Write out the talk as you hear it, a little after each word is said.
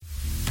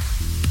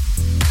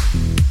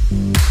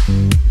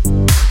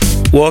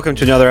Welcome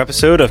to another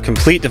episode of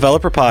Complete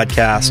Developer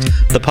Podcast,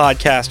 the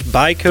podcast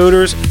by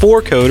coders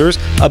for coders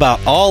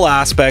about all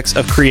aspects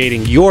of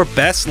creating your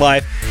best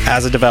life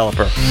as a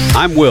developer.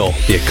 I'm Will,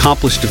 the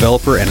accomplished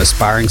developer and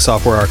aspiring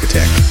software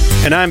architect.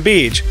 And I'm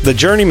Beej, the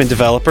journeyman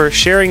developer,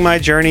 sharing my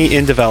journey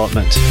in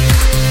development.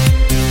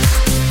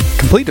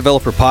 Complete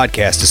Developer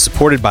Podcast is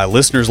supported by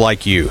listeners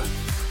like you.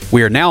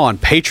 We are now on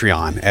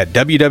Patreon at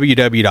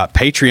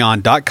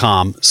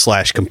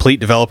www.patreon.com/Complete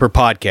Developer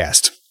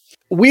Podcast.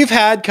 We've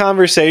had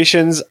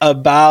conversations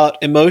about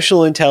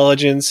emotional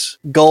intelligence,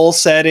 goal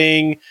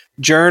setting,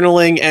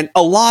 journaling, and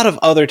a lot of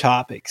other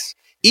topics.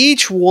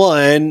 Each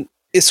one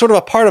is sort of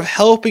a part of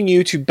helping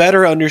you to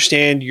better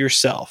understand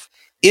yourself.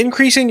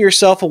 Increasing your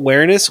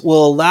self-awareness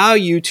will allow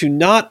you to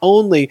not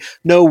only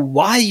know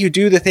why you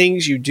do the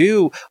things you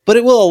do, but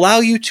it will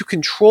allow you to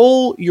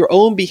control your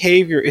own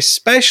behavior,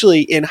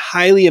 especially in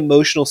highly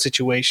emotional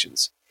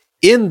situations.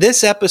 In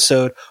this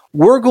episode,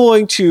 we're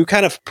going to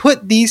kind of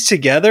put these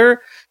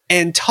together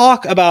and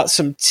talk about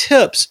some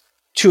tips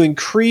to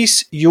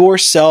increase your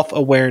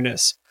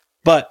self-awareness.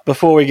 But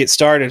before we get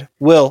started,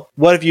 Will,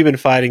 what have you been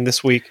fighting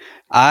this week?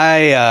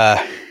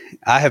 I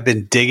have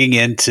been digging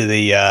into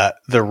the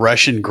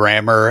Russian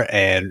grammar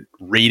and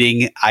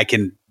reading. I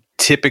can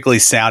typically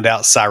sound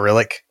out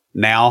Cyrillic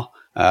now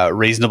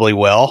reasonably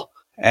well.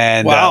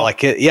 And wow.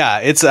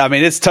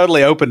 It's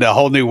totally opened a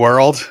whole new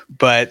world.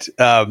 But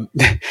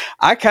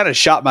I kind of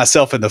shot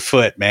myself in the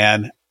foot,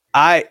 man.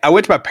 I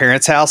went to my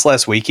parents' house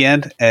last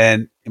weekend,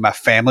 and my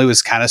family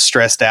was kind of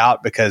stressed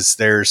out because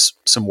there's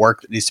some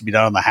work that needs to be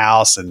done on the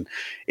house, and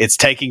it's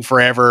taking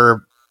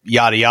forever,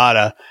 yada,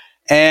 yada.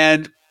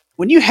 And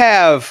when you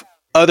have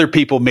other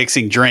people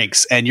mixing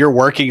drinks and you're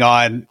working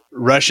on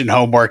Russian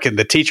homework and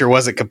the teacher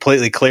wasn't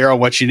completely clear on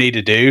what you need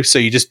to do, so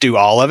you just do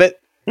all of it,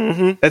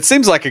 that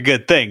seems like a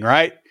good thing,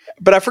 right?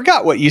 But I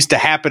forgot what used to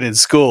happen in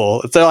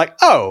school. They're like,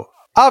 oh,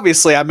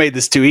 obviously I made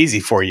this too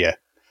easy for you.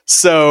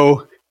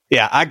 So...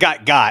 yeah, I've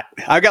got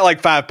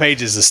like 5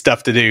 pages of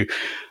stuff to do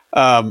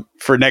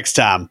for next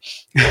time.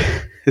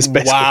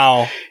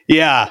 Wow.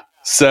 Yeah.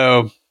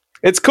 So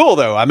it's cool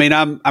though. I mean,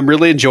 I'm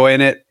really enjoying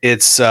it.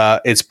 It's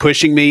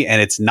pushing me,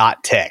 and it's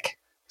not tech.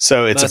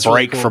 So it's a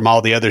break from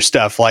all the other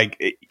stuff.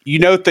 Like,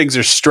 things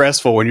are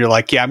stressful when you're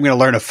like, yeah, I'm going to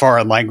learn a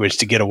foreign language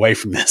to get away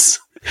from this.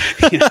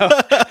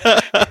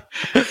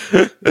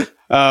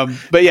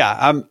 But yeah,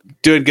 I'm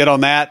doing good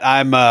on that.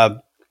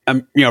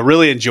 I'm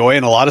really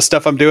enjoying a lot of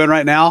stuff I'm doing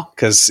right now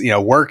because,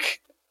 work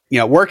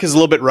is a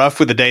little bit rough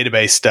with the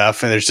database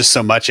stuff, and there's just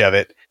so much of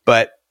it.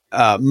 But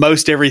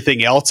most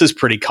everything else is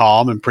pretty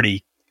calm and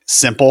pretty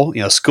simple.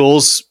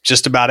 School's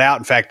just about out.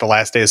 In fact, the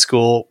last day of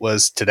school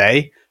was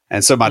today.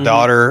 And so my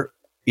daughter,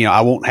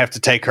 I won't have to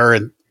take her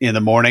in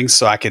the morning,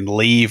 so I can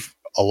leave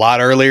a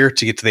lot earlier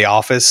to get to the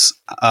office.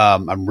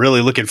 I'm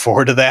really looking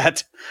forward to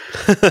that.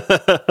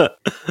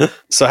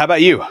 So how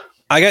about you?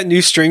 I got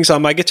new strings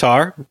on my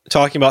guitar,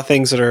 talking about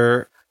things that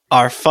are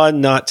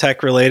fun, not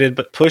tech related,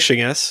 but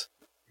pushing us.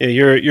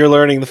 You're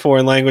learning the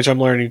foreign language. I'm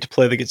learning to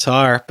play the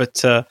guitar.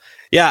 But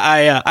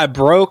I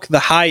broke the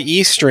high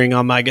E string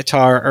on my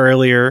guitar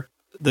earlier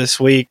this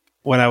week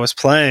when I was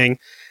playing,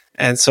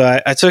 and so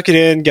I took it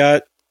in,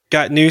 got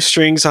new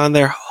strings on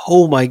there.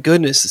 Oh my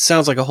goodness, it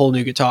sounds like a whole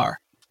new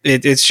guitar.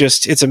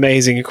 It's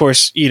amazing. Of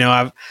course,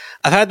 I've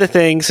had the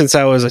thing since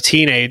I was a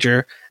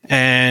teenager,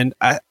 and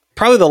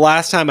probably the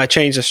last time I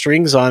changed the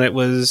strings on it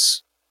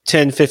was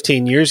 10,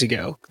 15 years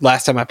ago.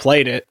 Last time I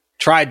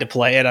tried to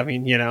play it. I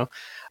mean,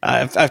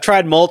 I've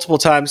tried multiple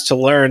times to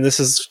learn.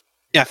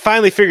 I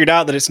finally figured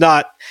out that it's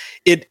not,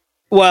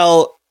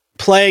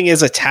 playing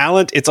is a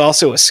talent. It's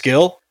also a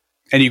skill.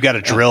 And you've got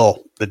to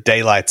drill the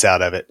daylights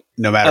out of it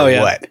no matter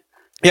what.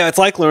 Yeah, it's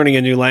like learning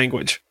a new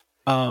language.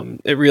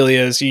 It really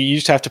is. You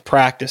just have to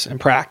practice and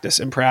practice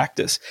and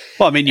practice.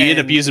 Well, I mean, you end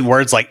up using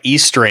words like E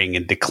string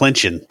and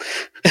declension.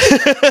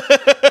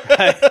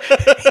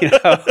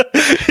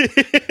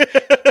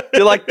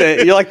 You're like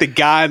the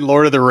guy in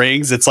Lord of the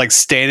Rings that's like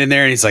standing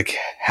there and he's like,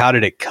 how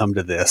did it come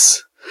to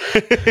this?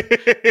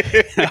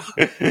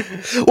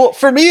 Well,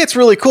 for me, it's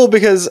really cool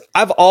because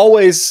I've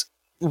always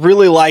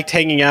really liked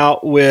hanging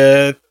out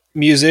with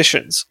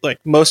musicians. Like,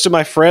 most of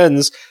my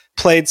friends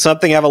played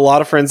something. I have a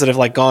lot of friends that have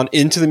like gone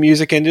into the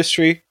music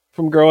industry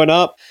from growing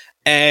up.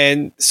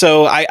 And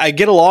so I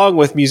get along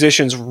with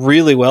musicians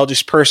really well,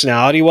 just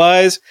personality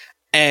wise.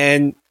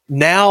 And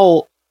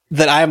now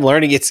that I'm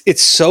learning,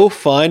 it's so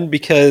fun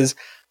because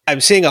I'm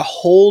seeing a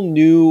whole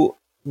new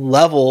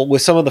level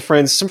with some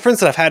friends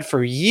that I've had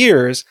for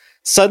years.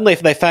 Suddenly,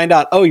 if they find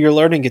out, oh, you're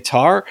learning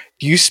guitar,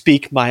 you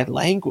speak my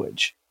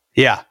language.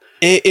 Yeah.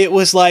 It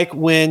was like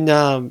when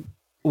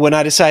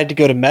I decided to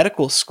go to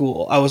medical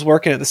school, I was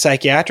working at the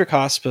psychiatric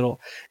hospital,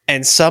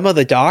 and some of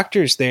the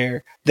doctors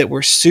there that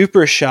were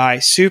super shy,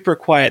 super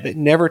quiet, that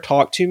never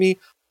talked to me,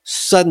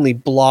 suddenly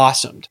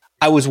blossomed.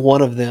 I was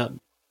one of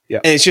them. Yeah.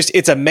 And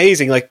it's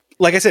amazing. Like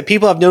I said,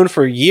 people I've known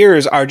for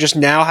years are just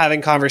now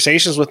having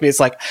conversations with me. It's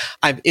like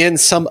I'm in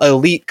some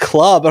elite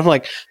club. I'm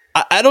like,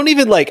 I don't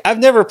even I've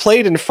never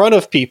played in front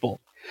of people.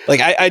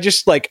 Like I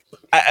just like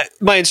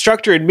my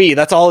instructor and me,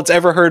 that's all it's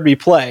ever heard me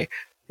play.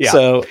 Yeah.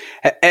 So,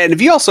 and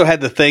have you also had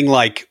the thing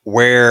like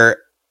where,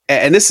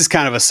 and this is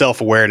kind of a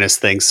self-awareness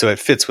thing, so it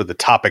fits with the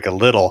topic a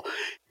little,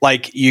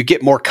 like you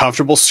get more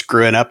comfortable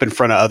screwing up in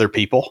front of other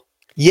people?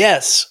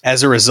 yes.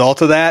 As a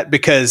result of that,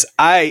 because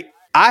I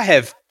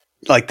have,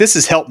 like, this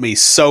has helped me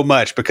so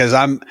much because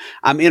I'm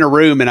in a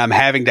room and I'm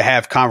having to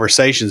have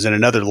conversations in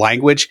another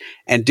language.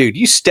 And dude,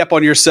 you step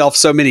on yourself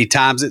so many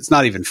times, it's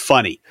not even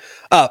funny.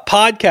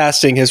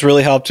 Podcasting has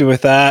really helped me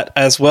with that,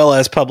 as well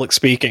as public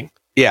speaking.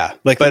 Yeah.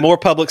 Like the more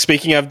public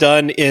speaking I've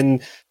done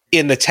in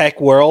the tech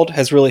world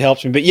has really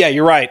helped me. But yeah,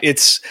 you're right.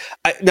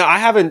 I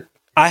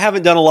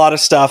haven't done a lot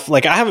of stuff.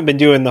 Like I haven't been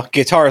doing the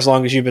guitar as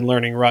long as you've been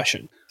learning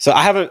Russian. So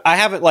I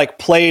haven't like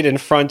played in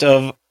front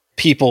of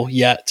people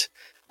yet.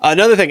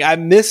 Another thing, I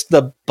missed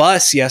the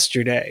bus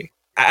yesterday.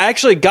 I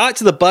actually got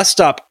to the bus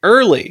stop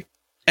early.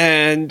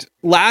 And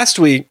last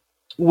week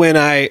when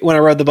I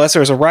rode the bus,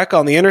 there was a wreck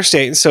on the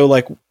interstate. And so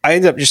like I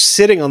ended up just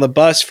sitting on the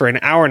bus for an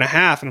hour and a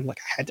half. And I'm like,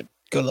 I had to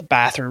go to the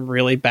bathroom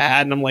really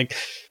bad. And I'm like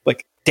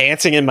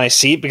dancing in my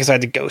seat because I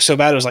had to go so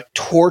bad. It was like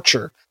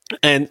torture.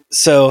 And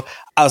so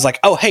I was like,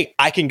 oh, hey,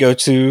 I can go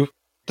to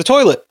the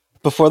toilet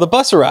before the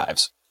bus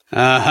arrives.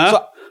 Uh-huh.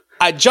 So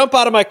I jump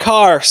out of my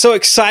car, so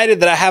excited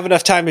that I have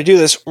enough time to do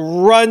this,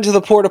 run to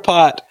the porta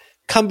pot,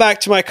 come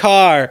back to my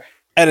car,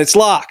 and it's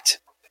locked.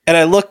 And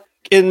I look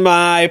in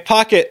my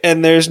pocket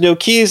and there's no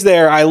keys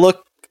there. I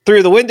look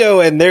through the window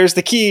and there's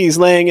the keys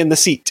laying in the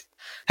seat.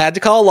 Had to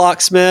call a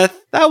locksmith.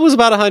 That was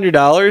about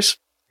 $100.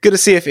 Good to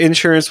see if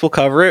insurance will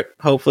cover it.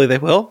 Hopefully they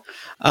will.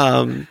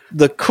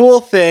 The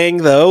cool thing,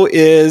 though,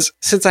 is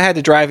since I had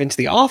to drive into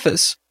the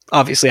office,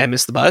 obviously I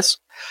missed the bus.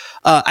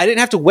 I didn't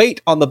have to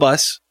wait on the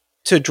bus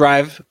to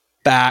drive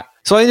back.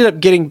 So I ended up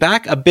getting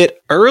back a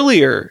bit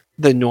earlier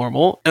than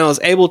normal, and I was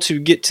able to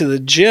get to the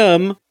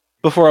gym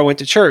before I went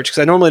to church, because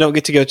I normally don't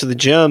get to go to the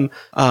gym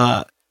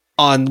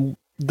on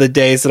the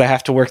days that I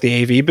have to work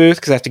the AV booth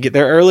because I have to get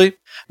there early.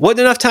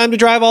 Wasn't enough time to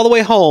drive all the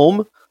way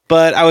home,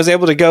 but I was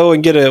able to go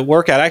and get a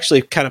workout. I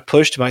actually kind of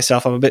pushed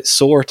myself. I'm a bit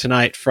sore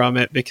tonight from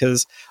it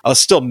because I was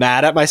still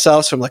mad at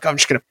myself. So I'm like, I'm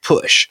just going to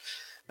push.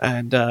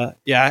 And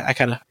I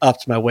kind of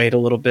upped my weight a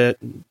little bit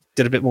and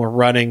did a bit more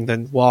running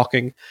than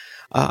walking.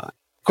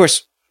 Of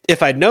course,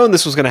 if I'd known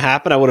this was going to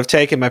happen, I would have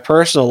taken my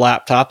personal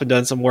laptop and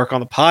done some work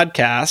on the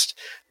podcast,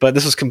 but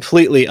this was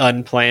completely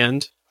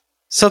unplanned.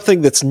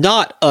 Something that's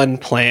not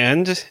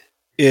unplanned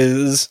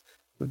is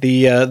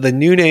the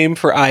new name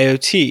for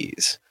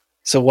IoTs.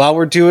 So while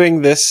we're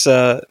doing this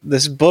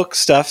book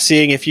stuff,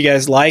 seeing if you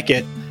guys like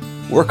it,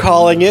 we're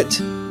calling it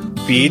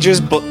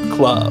Beej's Book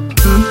Club.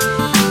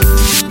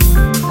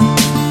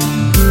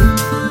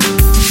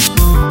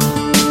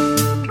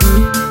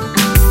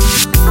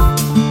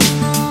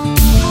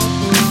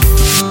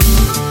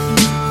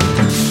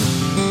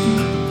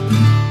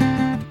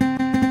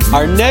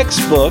 Our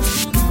next book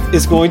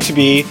is going to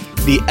be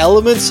The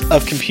Elements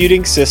of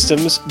Computing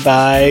Systems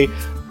by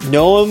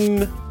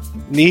Noam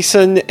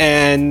Neeson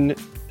and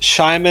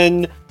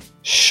Shimon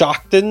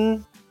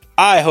Shockton.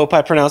 I hope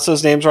I pronounced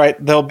those names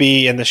right. They'll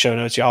be in the show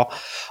notes, y'all.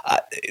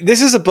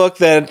 This is a book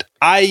that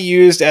I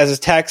used as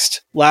a text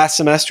last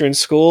semester in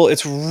school.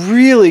 It's a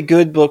really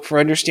good book for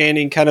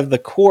understanding kind of the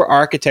core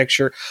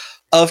architecture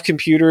of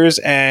computers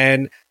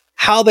and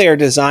how they are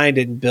designed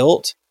and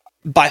built.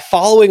 By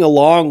following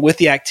along with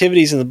the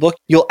activities in the book,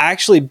 you'll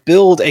actually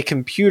build a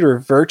computer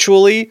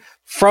virtually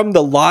from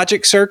the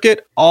logic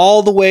circuit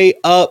all the way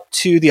up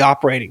to the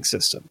operating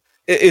system.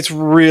 It's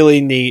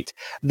really neat.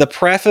 The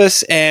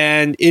preface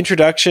and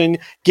introduction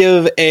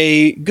give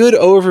a good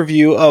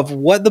overview of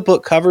what the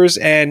book covers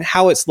and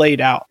how it's laid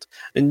out.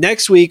 And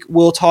next week,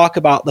 we'll talk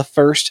about the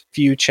first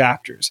few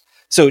chapters.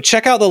 So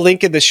check out the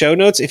link in the show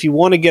notes if you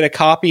want to get a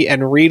copy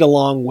and read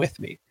along with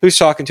me. Who's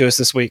talking to us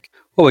this week?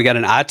 Well, we got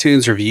an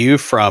iTunes review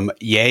from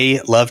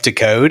Yay Love to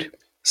Code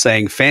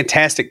saying,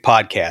 fantastic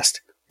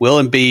podcast. Will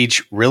and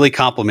Beej really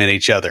complement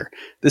each other.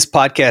 This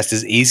podcast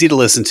is easy to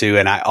listen to,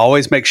 and I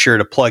always make sure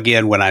to plug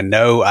in when I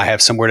know I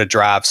have somewhere to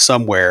drive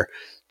somewhere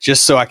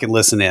just so I can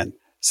listen in.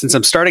 Since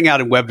I'm starting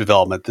out in web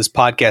development, this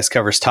podcast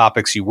covers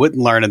topics you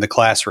wouldn't learn in the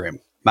classroom.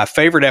 My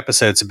favorite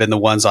episodes have been the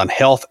ones on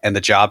health and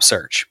the job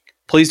search.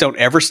 Please don't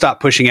ever stop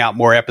pushing out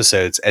more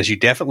episodes, as you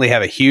definitely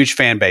have a huge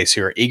fan base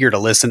who are eager to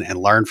listen and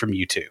learn from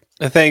you too.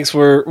 Thanks.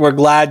 We're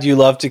glad you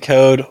love to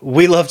code.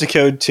 We love to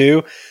code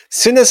too.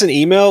 Send us an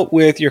email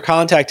with your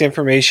contact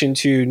information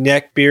to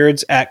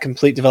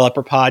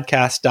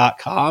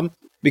neckbeards@completedeveloperpodcast.com,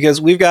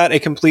 because we've got a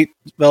Complete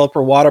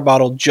Developer water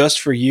bottle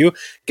just for you.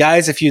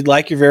 Guys, if you'd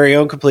like your very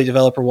own Complete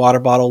Developer water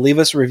bottle, leave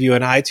us a review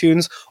on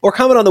iTunes or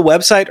comment on the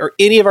website or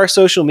any of our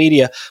social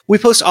media. We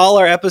post all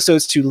our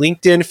episodes to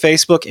LinkedIn,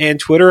 Facebook, and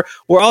Twitter.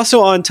 We're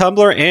also on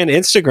Tumblr and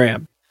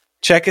Instagram.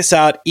 Check us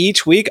out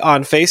each week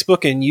on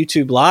Facebook and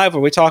YouTube Live,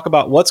 where we talk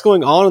about what's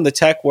going on in the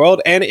tech world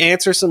and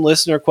answer some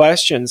listener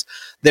questions.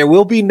 There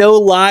will be no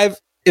live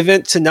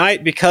event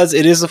tonight because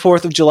it is the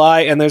 4th of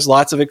July and there's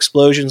lots of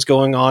explosions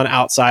going on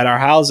outside our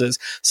houses,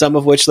 some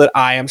of which that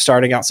I am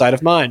starting outside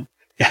of mine.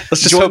 Yeah,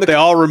 let's just hope they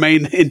all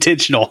remain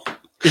intentional.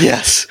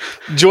 Yes.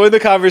 Join the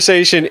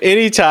conversation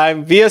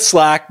anytime via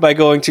Slack by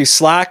going to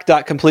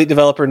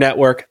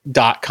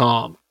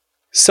slack.completedevelopernetwork.com.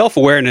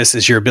 Self-awareness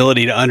is your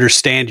ability to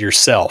understand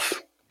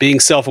yourself. Being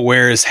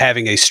self-aware is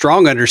having a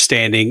strong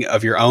understanding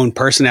of your own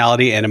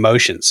personality and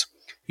emotions.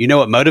 You know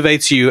what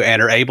motivates you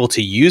and are able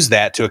to use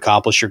that to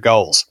accomplish your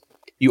goals.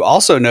 You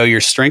also know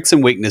your strengths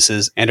and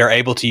weaknesses and are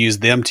able to use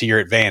them to your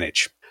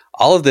advantage.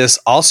 All of this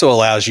also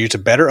allows you to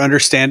better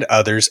understand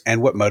others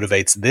and what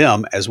motivates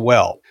them as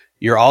well.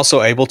 You're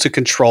also able to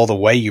control the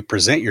way you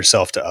present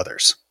yourself to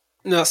others.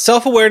 Now,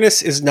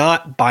 self-awareness is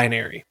not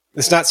binary.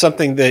 It's not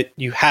something that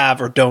you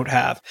have or don't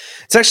have.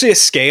 It's actually a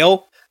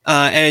scale,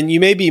 and you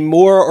may be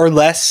more or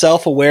less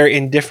self-aware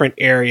in different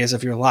areas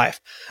of your life.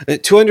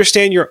 To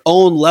understand your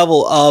own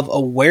level of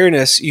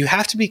awareness, you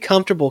have to be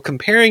comfortable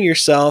comparing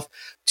yourself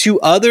to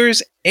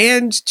others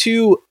and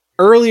to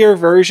earlier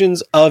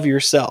versions of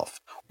yourself.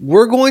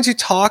 We're going to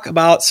talk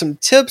about some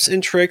tips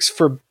and tricks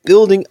for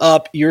building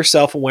up your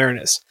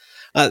self-awareness.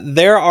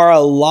 There are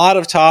a lot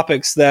of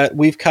topics that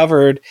we've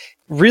covered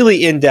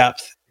really in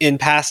depth in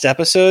past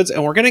episodes,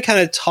 and we're going to kind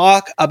of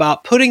talk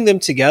about putting them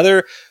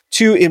together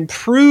to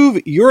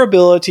improve your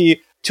ability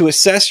to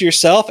assess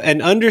yourself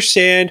and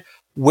understand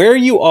where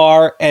you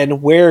are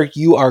and where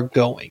you are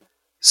going.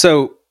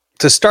 So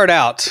to start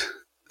out,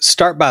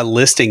 start by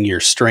listing your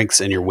strengths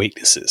and your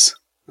weaknesses.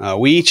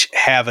 We each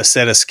have a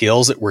set of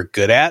skills that we're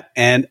good at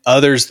and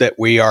others that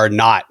we are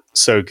not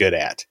so good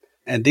at.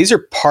 And these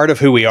are part of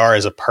who we are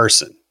as a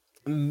person.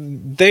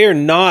 They are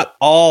not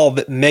all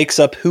that makes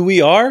up who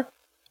we are.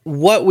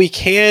 What we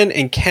can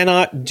and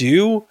cannot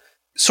do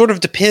sort of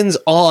depends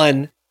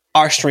on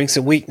our strengths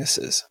and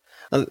weaknesses.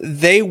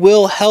 They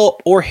will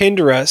help or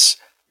hinder us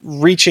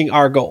reaching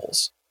our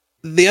goals.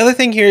 The other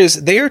thing here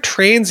is they are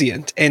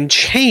transient and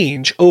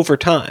change over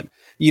time.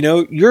 You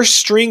know, your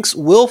strengths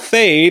will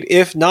fade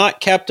if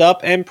not kept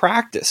up and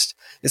practiced.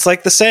 It's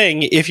like the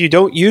saying, if you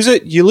don't use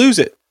it, you lose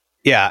it.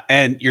 Yeah,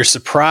 and you're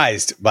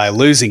surprised by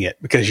losing it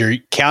because you're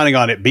counting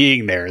on it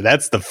being there.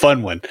 That's the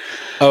fun one.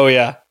 Oh,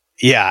 yeah.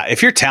 Yeah,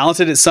 if you're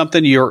talented at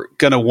something, you're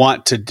going to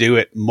want to do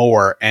it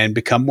more and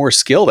become more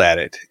skilled at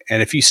it.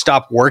 And if you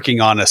stop working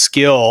on a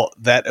skill,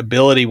 that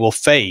ability will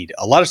fade,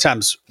 a lot of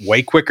times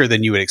way quicker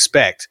than you would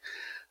expect.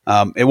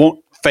 It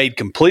won't fade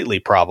completely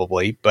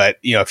probably, but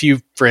if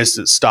you, for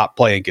instance, stop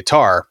playing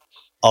guitar,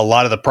 a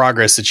lot of the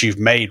progress that you've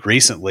made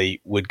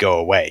recently would go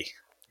away.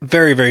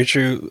 Very, very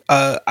true.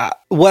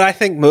 What I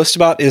think most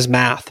about is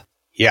math.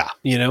 Yeah.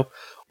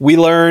 We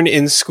learn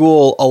in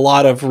school a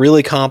lot of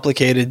really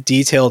complicated,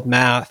 detailed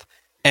math.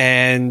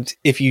 And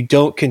if you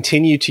don't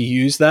continue to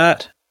use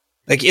that,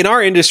 like in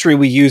our industry,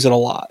 we use it a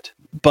lot,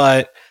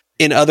 but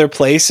in other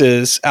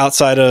places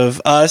outside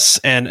of us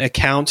and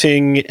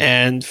accounting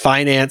and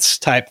finance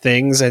type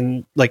things,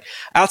 and like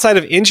outside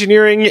of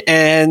engineering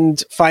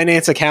and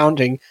finance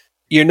accounting,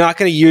 you're not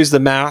going to use the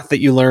math that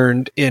you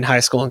learned in high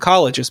school and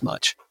college as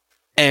much.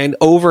 And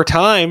over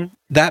time,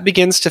 that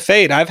begins to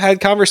fade. I've had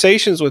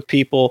conversations with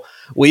people.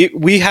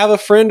 We have a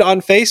friend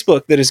on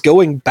Facebook that is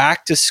going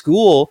back to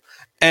school,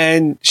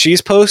 and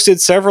she's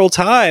posted several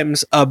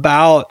times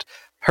about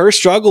her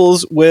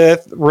struggles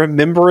with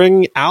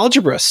remembering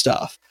algebra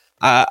stuff.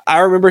 I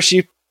remember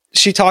she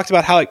talked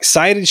about how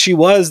excited she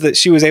was that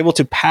she was able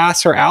to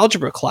pass her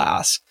algebra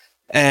class.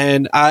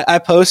 And I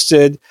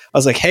posted, I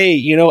was like,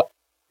 hey,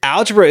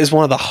 algebra is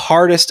one of the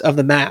hardest of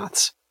the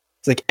maths.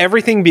 It's like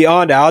everything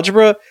beyond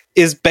algebra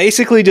is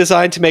basically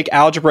designed to make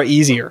algebra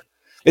easier.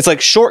 It's like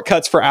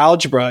shortcuts for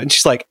algebra. And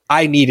she's like,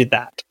 I needed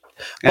that.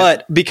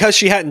 But because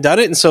she hadn't done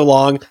it in so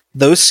long,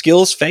 those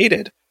skills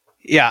faded.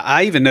 Yeah,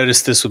 I even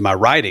noticed this with my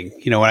writing.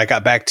 When I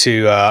got back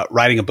to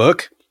writing a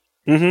book,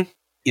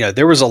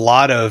 there was a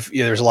lot of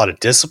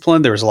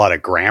discipline. There was a lot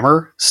of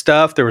grammar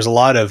stuff. There was a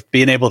lot of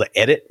being able to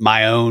edit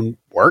my own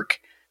work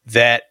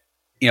that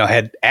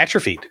had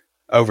atrophied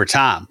over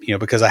time.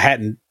 Because I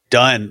hadn't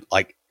done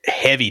like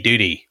heavy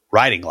duty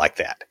writing like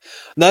that.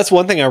 And that's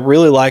one thing I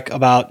really like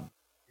about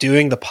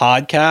doing the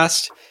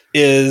podcast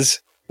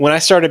is when I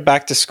started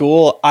back to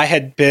school, I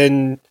had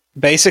been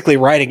basically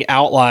writing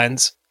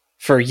outlines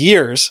for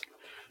years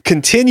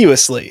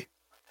continuously.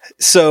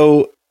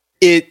 So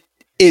it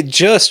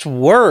just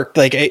worked.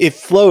 Like it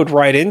flowed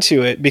right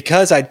into it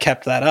because I'd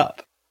kept that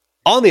up.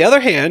 On the other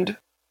hand,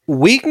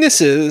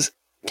 weaknesses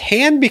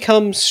can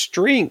become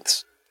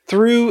strengths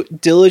through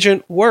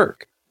diligent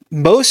work.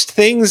 Most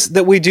things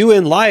that we do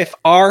in life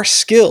are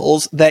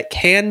skills that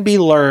can be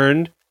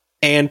learned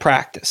and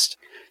practiced.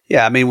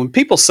 Yeah, I mean, when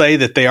people say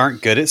that they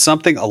aren't good at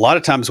something, a lot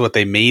of times what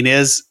they mean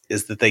is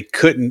that they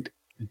couldn't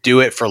do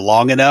it for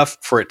long enough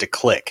for it to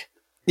click.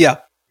 Yeah,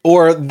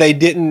 or they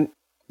didn't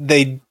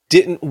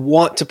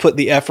want to put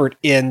the effort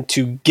in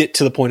to get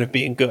to the point of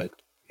being good.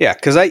 Yeah,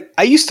 because I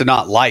used to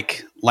not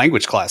like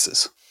language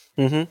classes.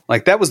 Mm-hmm.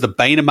 Like that was the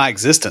bane of my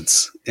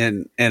existence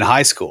in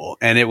high school,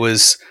 and it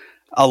was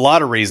a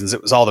lot of reasons.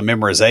 It was all the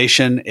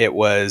memorization. It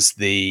was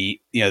the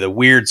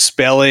weird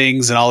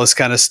spellings and all this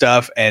kind of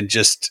stuff, and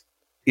just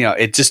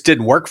it just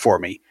didn't work for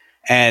me.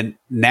 And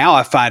now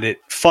I find it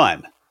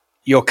fun.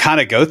 You'll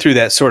kind of go through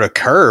that sort of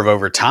curve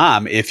over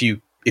time if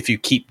you if you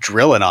keep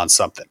drilling on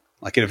something.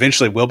 Like it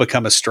eventually will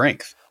become a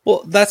strength.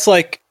 Well, that's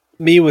like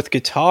me with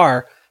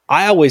guitar.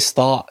 I always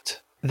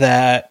thought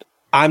that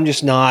I'm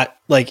just not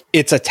like,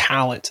 it's a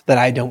talent that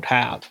I don't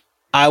have.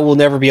 I will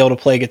never be able to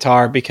play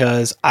guitar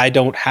because I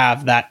don't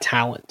have that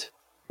talent.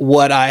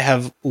 What I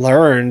have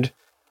learned,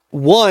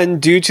 one,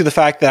 due to the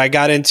fact that I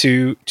got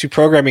into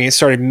programming and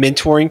started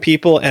mentoring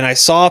people, and I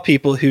saw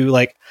people who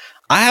like,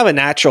 I have a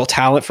natural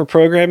talent for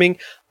programming.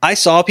 I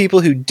saw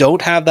people who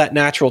don't have that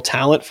natural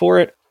talent for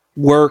it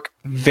work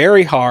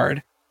very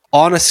hard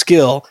on a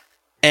skill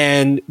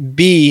and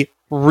be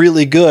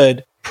really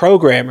good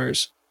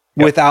programmers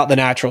without the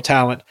natural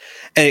talent.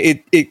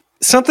 And it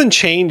something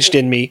changed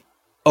in me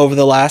over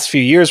the last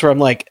few years where I'm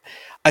like,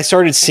 I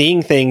started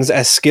seeing things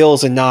as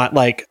skills and not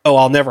like, oh,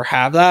 I'll never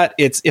have that.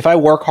 It's if I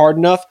work hard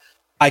enough,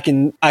 I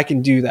can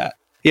do that.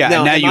 Yeah. Now,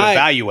 and now you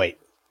evaluate.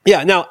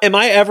 Yeah. Now, am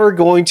I ever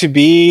going to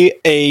be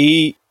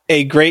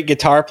a great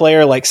guitar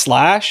player like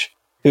Slash,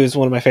 who's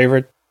one of my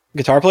favorite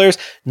guitar players?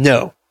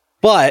 No.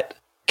 But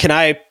can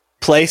I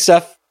play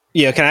stuff?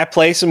 Can I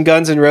play some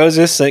Guns N'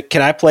 Roses?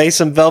 Can I play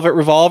some Velvet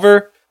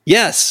Revolver?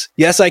 Yes.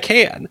 Yes, I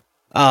can.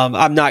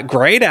 I'm not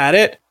great at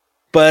it,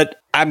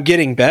 but I'm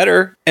getting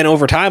better. And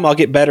over time, I'll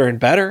get better and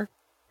better.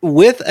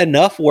 With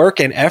enough work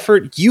and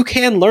effort, you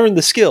can learn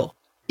the skill.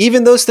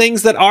 Even those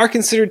things that are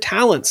considered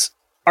talents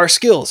are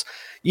skills.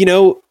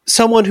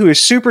 Someone who is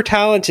super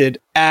talented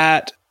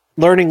at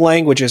learning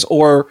languages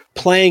or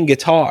playing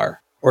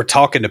guitar. Or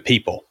talking to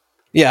people.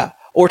 Yeah.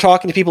 Or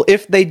talking to people.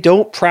 If they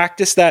don't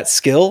practice that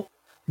skill,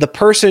 the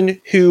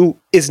person who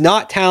is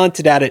not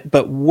talented at it,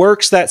 but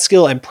works that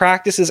skill and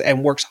practices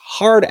and works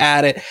hard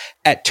at it,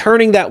 at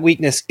turning that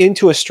weakness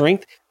into a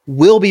strength,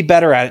 will be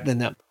better at it than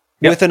them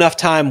with enough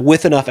time,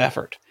 with enough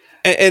effort.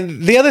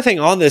 And the other thing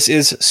on this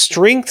is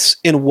strengths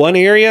in one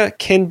area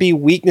can be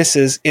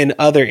weaknesses in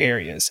other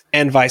areas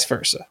and vice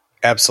versa.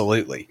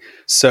 Absolutely.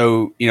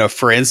 So,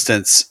 for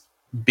instance,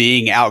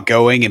 being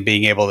outgoing and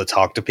being able to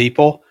talk to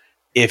people,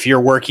 if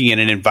you're working in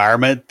an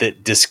environment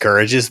that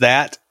discourages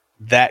that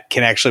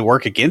can actually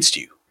work against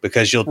you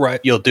because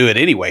you'll do it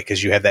anyway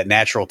because you have that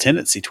natural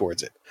tendency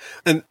towards it.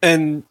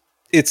 And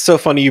it's so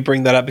funny you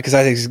bring that up because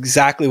that's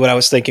exactly what I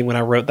was thinking when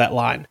I wrote that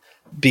line.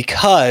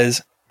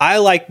 Because I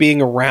like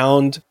being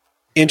around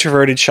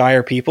introverted,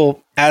 shyer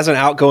people as an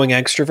outgoing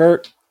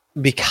extrovert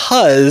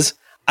because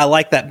I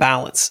like that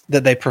balance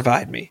that they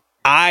provide me.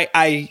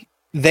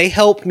 They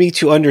help me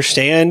to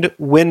understand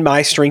when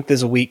my strength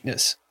is a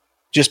weakness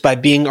just by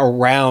being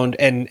around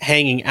and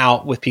hanging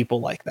out with people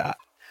like that.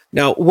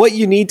 Now, what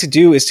you need to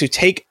do is to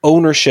take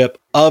ownership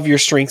of your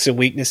strengths and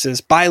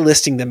weaknesses by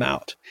listing them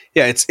out.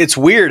 Yeah, it's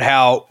weird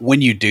how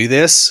when you do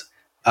this,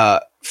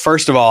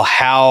 first of all,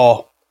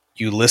 how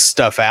you list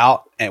stuff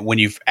out and when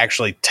you've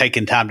actually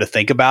taken time to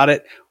think about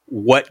it,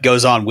 what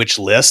goes on which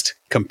list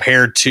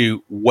compared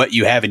to what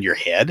you have in your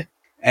head.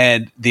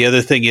 And the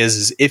other thing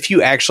is if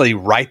you actually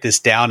write this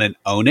down and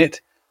own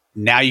it,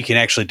 now you can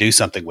actually do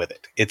something with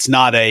it. It's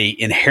not a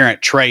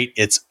inherent trait.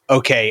 It's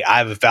okay,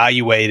 I've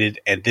evaluated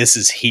and this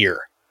is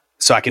here.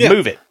 So I can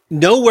move it.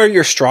 Know where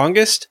you're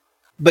strongest,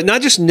 but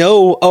not just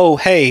know, oh,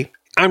 hey,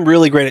 I'm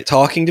really great at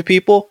talking to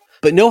people,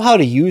 but know how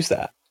to use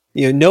that.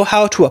 Know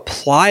how to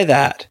apply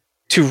that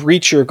to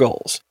reach your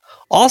goals.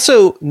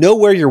 Also, know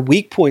where your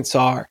weak points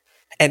are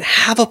and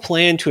have a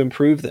plan to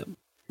improve them.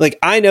 Like,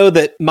 I know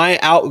that my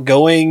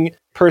outgoing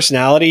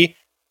personality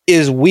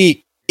is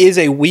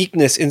a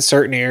weakness in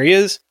certain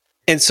areas.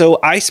 And so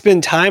I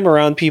spend time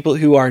around people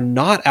who are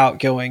not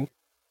outgoing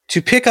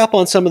to pick up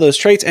on some of those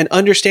traits and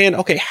understand,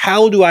 okay,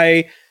 how do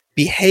I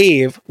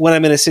behave when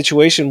I'm in a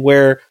situation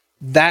where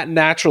that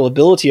natural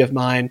ability of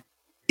mine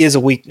is a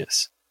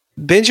weakness?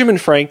 Benjamin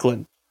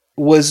Franklin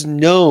was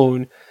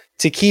known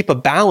to keep a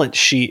balance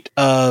sheet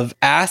of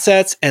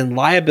assets and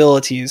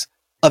liabilities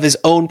of his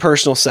own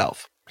personal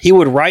self. He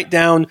would write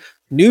down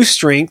new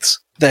strengths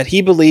that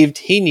he believed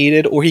he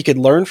needed or he could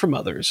learn from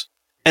others.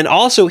 And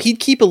also, he'd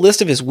keep a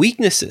list of his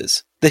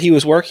weaknesses that he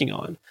was working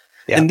on.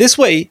 Yeah. And this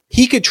way,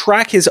 he could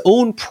track his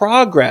own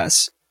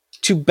progress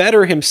to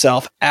better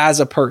himself as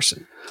a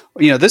person.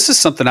 This is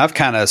something I've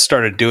kind of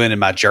started doing in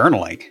my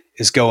journaling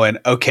is going,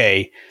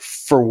 okay,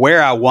 for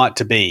where I want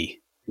to be,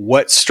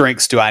 what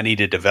strengths do I need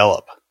to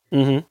develop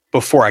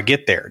before I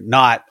get there?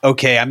 Not,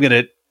 okay, I'm going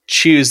to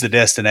choose the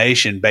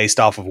destination based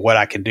off of what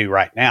I can do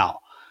right now.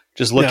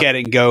 Just look at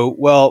it and go,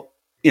 well,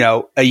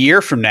 a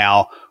year from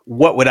now,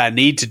 what would I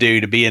need to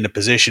do to be in the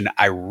position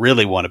I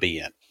really want to be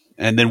in?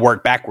 And then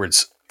work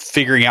backwards,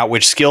 figuring out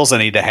which skills I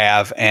need to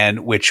have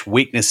and which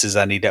weaknesses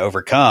I need to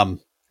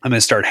overcome. I'm going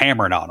to start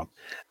hammering on them.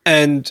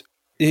 And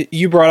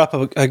you brought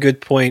up a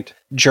good point,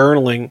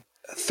 journaling.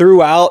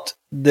 Throughout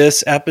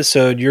this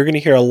episode, you're going to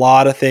hear a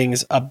lot of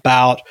things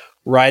about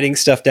writing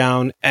stuff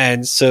down.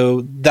 And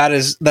so that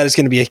is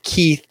going to be a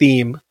key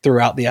theme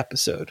throughout the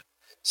episode.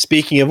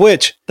 Speaking of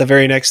which, the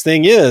very next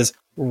thing is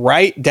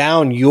write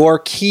down your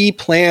key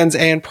plans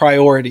and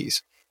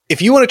priorities.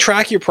 If you want to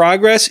track your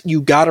progress,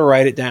 you got to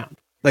write it down.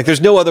 Like,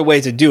 there's no other way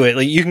to do it.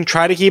 Like, you can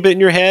try to keep it in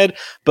your head,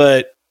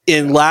 but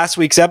in last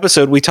week's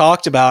episode, we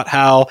talked about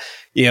how,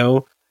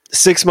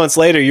 6 months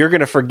later, you're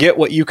going to forget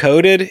what you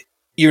coded.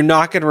 You're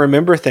not going to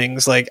remember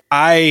things. Like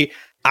I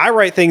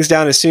write things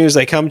down as soon as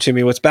they come to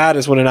me. What's bad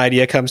is when an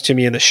idea comes to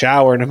me in the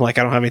shower and I'm like,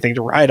 I don't have anything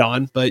to write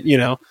on, but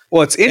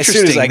well, it's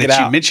interesting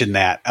that you mentioned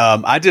that.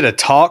 I did a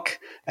talk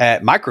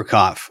at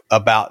MicroConf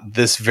about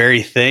this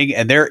very thing,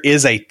 and there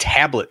is a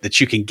tablet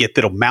that you can get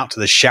that'll mount to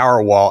the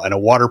shower wall and a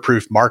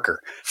waterproof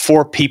marker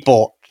for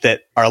people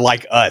that are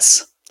like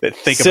us. That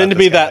think Send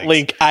me that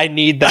link. I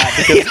need that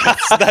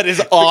because that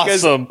is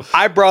awesome. Because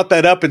I brought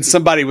that up and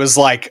somebody was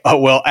like, oh,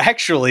 well,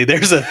 actually,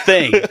 there's a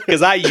thing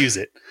because I use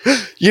it.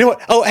 You know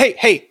what? Oh,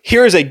 hey,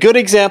 here is a good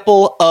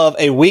example of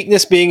a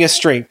weakness being a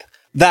strength.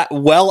 That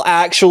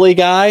actually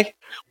guy,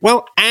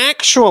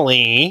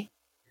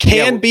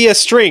 can be a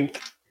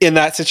strength in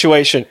that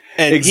situation.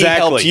 And he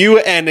helped you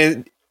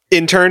and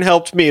in turn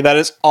helped me. That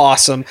is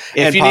awesome.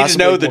 If you need to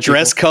know the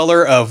dress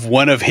color of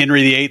one of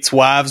Henry VIII's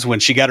wives when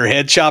she got her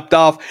head chopped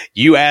off,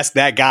 you ask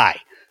that guy.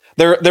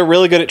 They're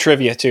really good at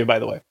trivia too, by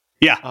the way.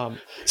 Yeah.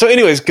 So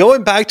anyways,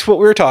 going back to what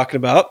we were talking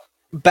about,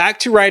 back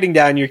to writing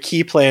down your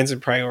key plans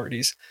and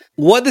priorities.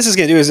 What this is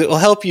going to do is it will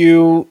help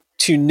you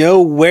to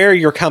know where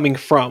you're coming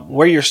from,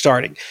 where you're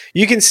starting.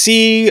 You can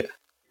see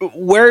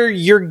where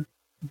your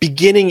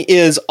beginning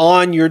is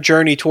on your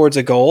journey towards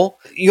a goal.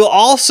 You'll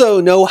also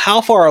know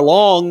how far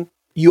along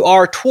you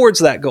are towards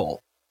that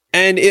goal.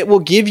 And it will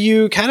give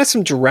you kind of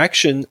some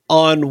direction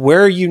on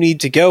where you need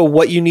to go,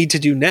 what you need to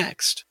do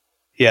next.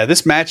 Yeah,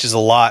 this matches a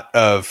lot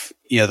of,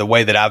 the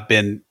way that I've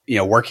been,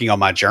 working on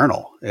my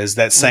journal is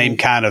that same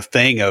kind of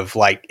thing of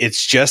like,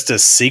 it's just a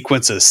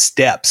sequence of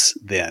steps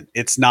then.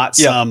 It's not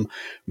some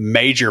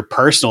major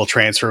personal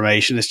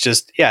transformation. It's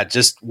just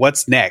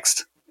what's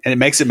next. And it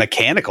makes it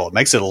mechanical. It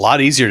makes it a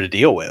lot easier to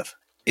deal with.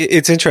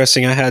 It's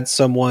interesting. I had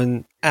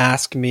someone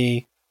ask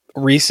me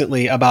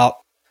recently about,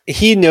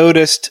 he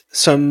noticed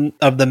some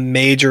of the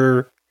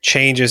major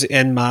changes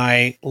in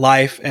my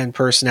life and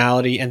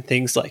personality and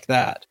things like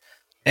that.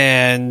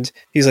 And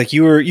he's like,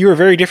 you were a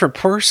very different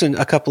person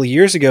a couple of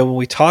years ago when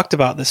we talked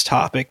about this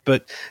topic,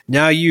 but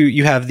now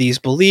you have these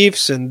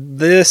beliefs and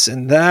this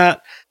and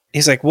that.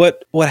 He's like,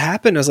 what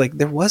happened? I was like,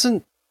 there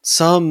wasn't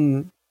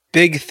some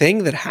big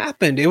thing that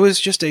happened. It was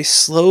just a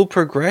slow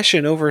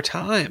progression over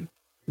time.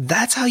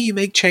 That's how you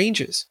make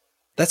changes.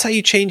 That's how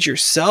you change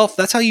yourself.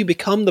 That's how you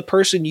become the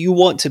person you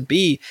want to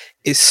be,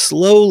 is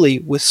slowly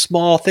with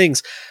small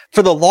things.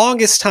 For the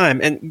longest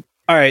time, and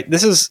all right,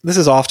 this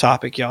is off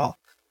topic, y'all.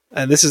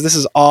 This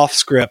is off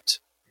script,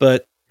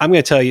 but I'm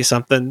going to tell you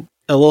something,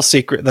 a little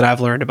secret that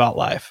I've learned about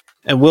life.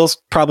 And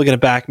Will's probably going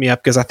to back me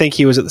up because I think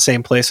he was at the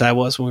same place I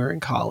was when we were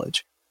in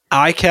college.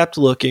 I kept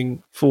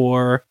looking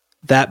for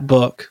that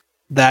book,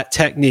 that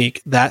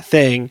technique, that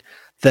thing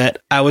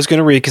that I was going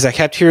to read because I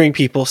kept hearing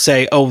people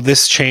say, oh,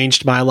 this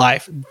changed my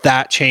life.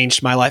 That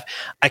changed my life.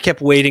 I kept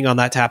waiting on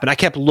that to happen. I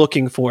kept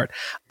looking for it.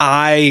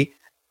 I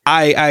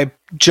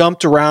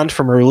jumped around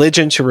from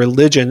religion to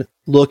religion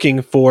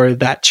looking for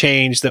that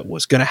change that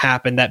was going to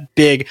happen, that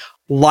big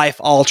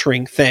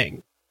life-altering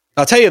thing.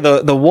 I'll tell you,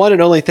 the one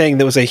and only thing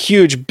that was a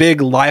huge,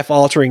 big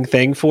life-altering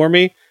thing for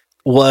me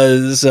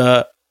was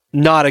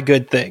not a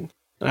good thing.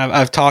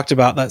 I've talked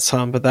about that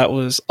some, but that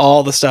was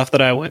all the stuff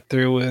that I went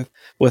through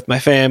with my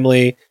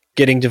family,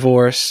 getting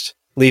divorced,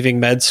 leaving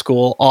med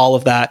school, all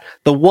of that.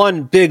 The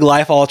one big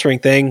life-altering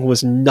thing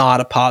was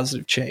not a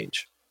positive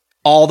change.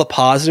 All the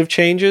positive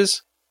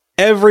changes,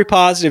 every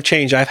positive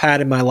change I've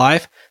had in my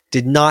life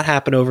did not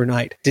happen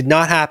overnight. Did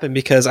not happen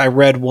because I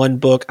read one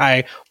book,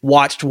 I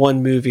watched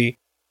one movie,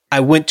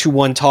 I went to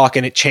one talk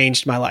and it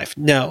changed my life.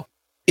 No,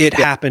 it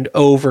happened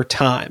over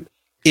time.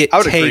 It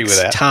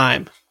takes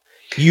time.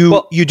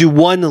 You do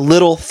one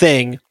little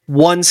thing,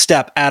 one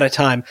step at a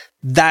time.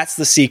 That's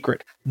the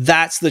secret.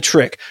 That's the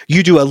trick.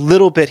 You do a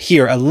little bit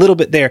here, a little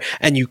bit there,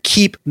 and you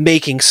keep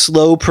making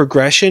slow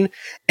progression.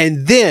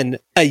 And then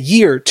a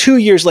year, 2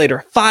 years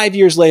later, 5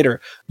 years later,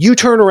 you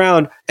turn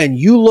around and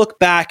you look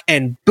back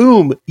and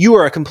boom, you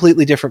are a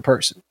completely different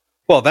person.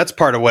 Well, that's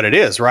part of what it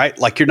is, right?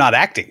 Like you're not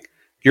acting.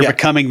 You're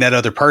becoming that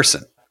other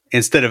person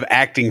instead of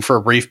acting for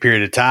a brief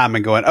period of time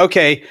and going,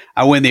 okay,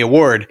 I win the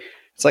award.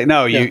 It's like,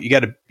 no, you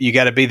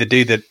gotta be the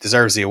dude that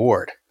deserves the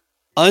award.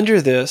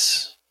 Under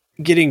this,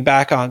 getting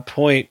back on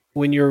point,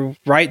 when you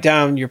write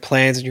down your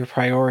plans and your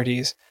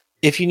priorities,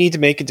 if you need to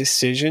make a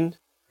decision,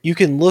 you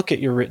can look at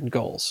your written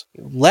goals.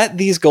 Let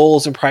these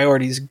goals and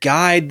priorities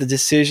guide the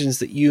decisions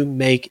that you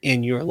make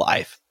in your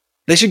life.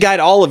 They should guide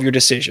all of your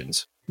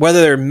decisions,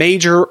 whether they're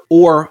major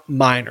or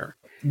minor.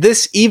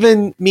 This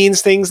even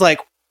means things like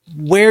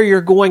where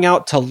you're going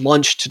out to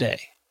lunch today.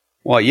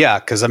 Well, yeah,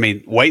 because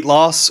weight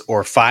loss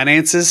or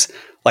finances,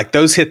 like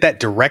those hit that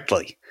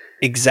directly.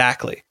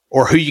 Exactly.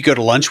 Or who you go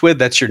to lunch with,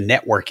 that's your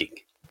networking.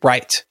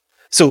 Right.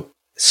 So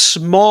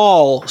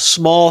small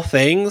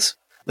things.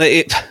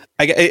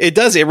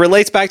 It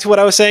relates back to what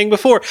I was saying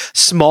before.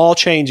 Small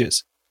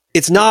changes.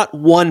 It's not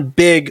one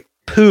big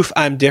poof,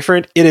 I'm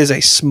different. It is a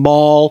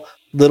small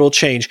little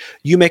change.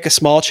 You make a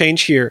small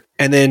change here,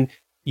 and then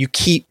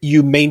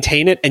you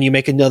maintain it, and you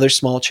make another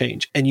small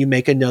change, and you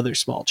make another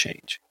small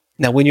change.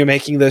 Now, when you're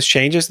making those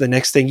changes, the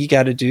next thing you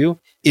got to do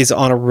is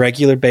on a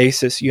regular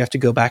basis, you have to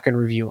go back and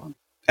review them.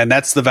 And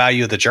that's the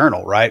value of the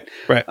journal, right?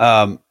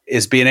 Right.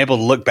 Is being able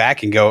to look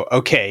back and go,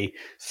 okay,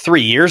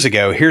 3 years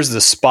ago, here's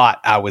the spot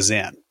I was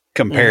in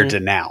compared to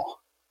now.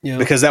 Yeah.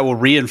 Because that will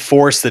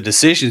reinforce the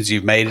decisions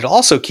you've made. It'll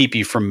also keep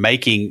you from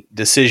making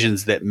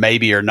decisions that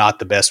maybe are not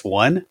the best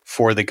one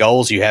for the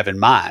goals you have in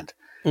mind.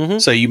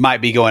 So you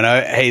might be going, oh,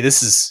 hey,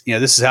 this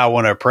is how I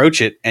want to approach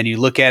it. And you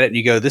look at it and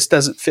you go, this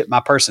doesn't fit my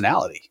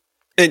personality.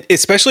 And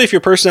especially if your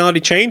personality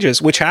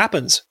changes, which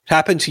happens. It's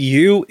happened to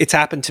you. It's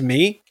happened to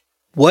me.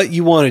 What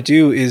you want to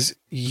do is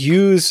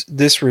use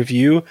this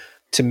review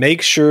to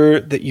make sure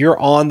that you're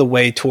on the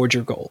way towards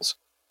your goals.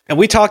 And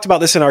we talked about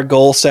this in our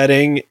goal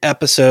setting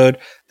episode.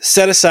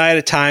 Set aside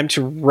a time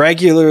to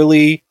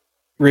regularly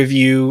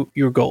review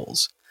your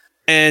goals.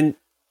 And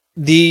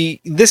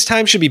this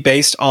time should be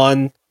based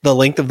on the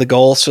length of the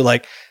goal. So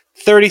like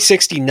 30,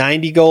 60,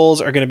 90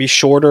 goals are going to be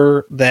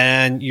shorter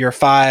than your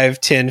 5,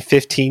 10,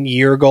 15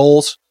 year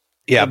goals.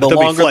 Yeah, but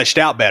they'll be fleshed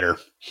out better.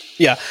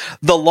 Yeah.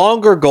 The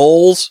longer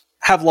goals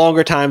have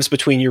longer times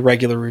between your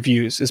regular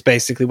reviews is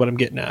basically what I'm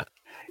getting at.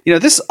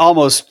 This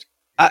almost...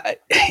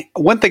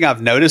 one thing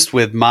I've noticed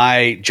with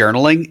my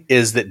journaling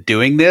is that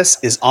doing this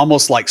is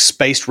almost like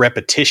spaced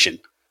repetition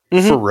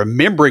for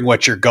remembering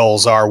what your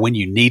goals are when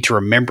you need to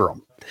remember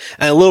them.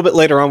 And a little bit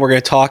later on, we're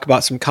going to talk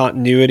about some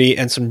continuity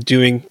and some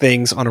doing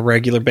things on a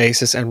regular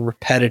basis and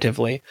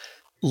repetitively.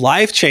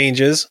 Life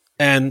changes,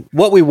 and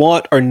what we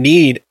want or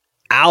need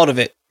out of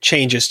it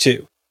changes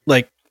too.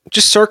 Like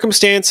just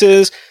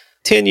circumstances.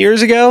 10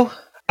 years ago,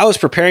 I was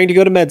preparing to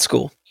go to med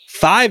school.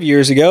 5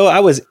 years ago, I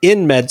was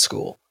in med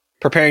school,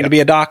 preparing to be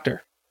a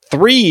doctor.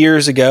 3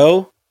 years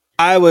ago,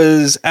 I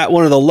was at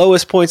one of the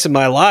lowest points in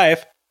my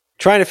life,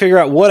 trying to figure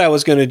out what I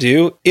was going to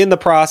do in the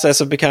process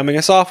of becoming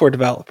a software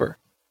developer.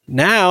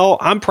 Now,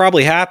 I'm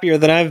probably happier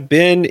than I've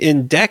been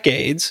in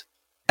decades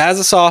as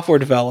a software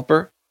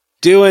developer,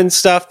 doing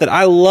stuff that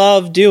I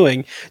love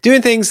doing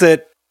things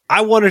that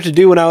I wanted to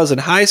do when I was in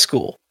high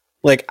school.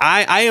 Like,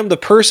 I am the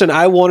person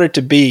I wanted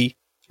to be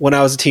when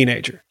I was a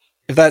teenager.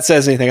 If that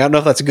says anything, I don't know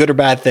if that's a good or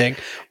bad thing.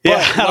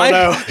 Yeah, I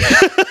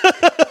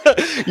don't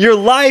know. Your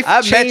life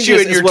I met you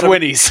in your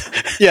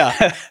 20s.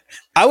 Yeah.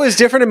 I was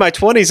different in my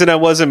 20s than I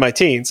was in my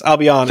teens. I'll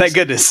be honest. Thank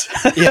goodness.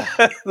 Yeah.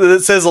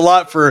 That says a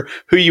lot for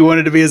who you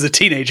wanted to be as a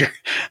teenager,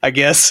 I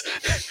guess.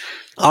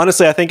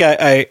 Honestly, I think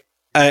I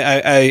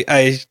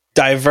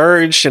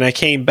diverged and I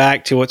came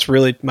back to what's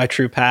really my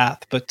true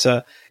path. But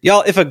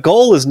y'all, if a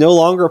goal is no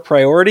longer a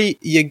priority,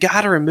 you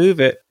got to remove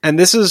it. And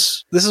this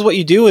is what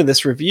you do in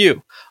this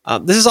review.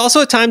 This is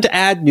also a time to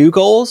add new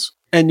goals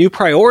and new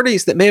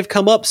priorities that may have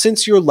come up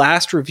since your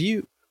last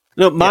review.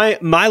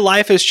 My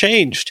life has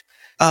changed.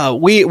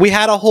 We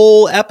had a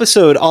whole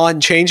episode on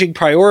changing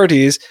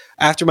priorities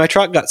after my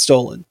truck got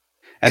stolen.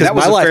 And that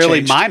was a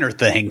fairly minor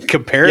thing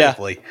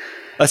comparatively. Yeah,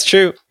 that's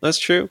true. That's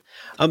true.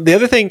 The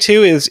other thing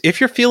too is if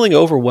you're feeling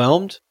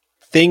overwhelmed,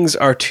 things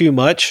are too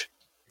much,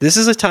 this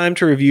is a time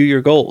to review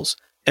your goals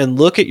and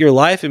look at your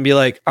life and be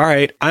like, all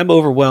right, I'm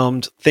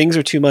overwhelmed. Things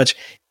are too much.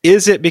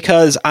 Is it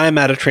because I'm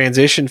at a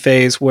transition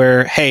phase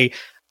where, hey,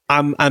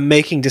 I'm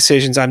making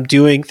decisions, I'm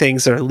doing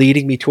things that are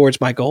leading me towards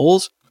my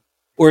goals?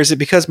 Or is it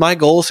because my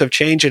goals have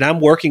changed and I'm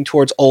working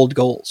towards old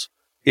goals?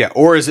 Yeah.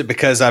 Or is it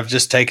because I've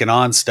just taken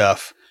on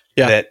stuff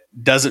that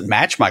doesn't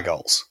match my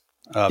goals?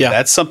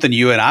 That's something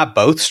you and I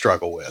both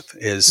struggle with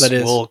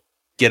we'll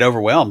get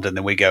overwhelmed and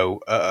then we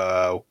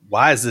go,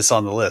 why is this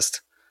on the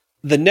list?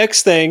 The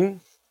next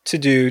thing to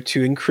do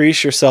to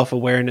increase your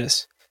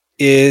self-awareness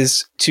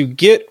is to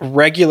get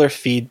regular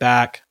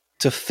feedback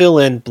to fill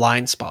in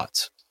blind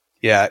spots.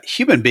 Yeah.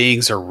 Human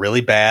beings are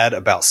really bad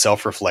about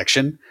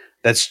self-reflection.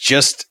 That's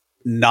just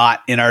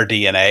not in our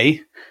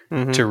DNA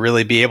to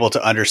really be able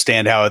to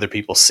understand how other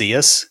people see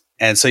us.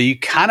 And so you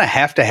kind of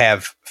have to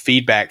have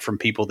feedback from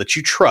people that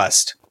you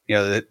trust,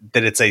 that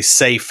it's a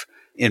safe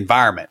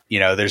environment.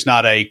 There's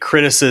not a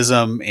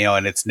criticism,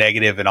 and it's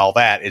negative and all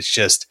that. It's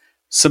just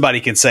somebody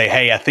can say,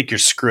 hey, I think you're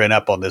screwing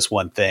up on this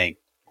one thing.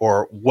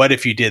 Or what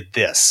if you did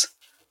this?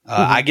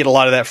 I get a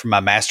lot of that from my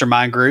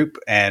mastermind group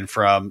and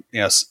from,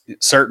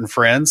 certain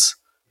friends.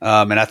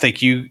 And I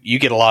think you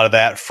get a lot of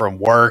that from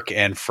work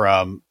and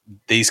from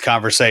these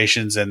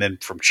conversations and then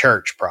from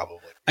church, probably.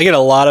 I get a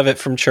lot of it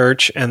from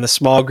church and the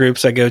small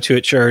groups I go to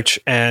at church,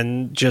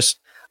 and just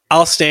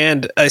I'll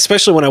stand,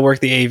 especially when I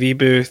work the AV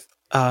booth,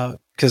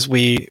 because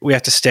we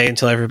have to stay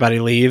until everybody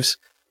leaves.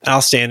 And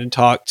I'll stand and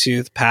talk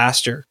to the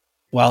pastor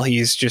while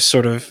he's just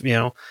sort of,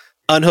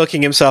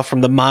 unhooking himself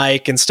from the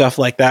mic and stuff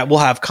like that. We'll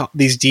have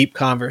these deep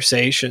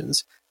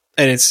conversations,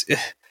 and it's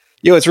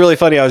really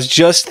funny. I was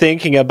just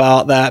thinking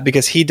about that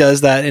because he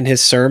does that in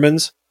his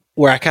sermons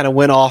where I kind of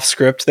went off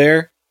script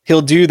there.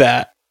 He'll do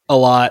that a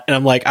lot. And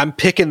I'm like, I'm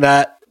picking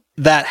that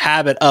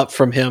habit up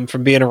from him,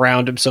 from being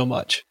around him so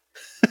much.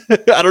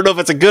 I don't know if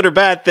it's a good or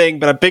bad thing,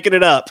 but I'm picking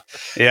it up.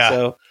 Yeah.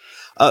 So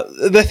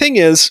the thing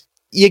is,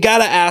 you got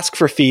to ask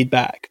for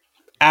feedback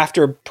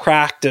after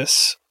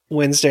practice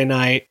Wednesday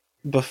night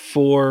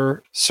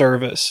before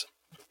service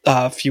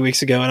a few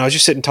weeks ago. And I was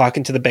just sitting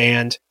talking to the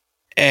band,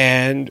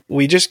 And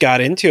we just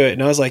got into it.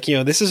 And I was like,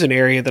 this is an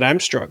area that I'm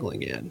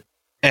struggling in.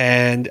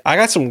 And I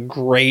got some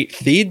great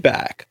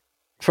feedback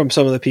from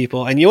some of the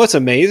people. And you know what's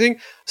amazing?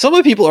 Some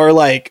of the people are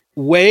like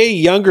way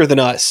younger than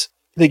us.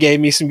 They gave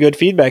me some good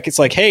feedback. It's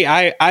like,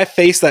 hey, I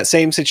faced that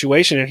same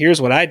situation and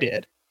here's what I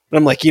did. And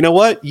I'm like, you know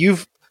what?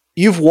 You've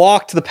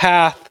walked the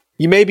path.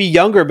 You may be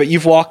younger, but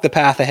you've walked the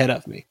path ahead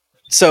of me.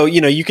 So,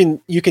 you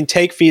can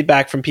take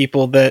feedback from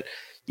people that,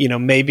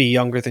 may be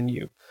younger than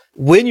you.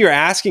 When you're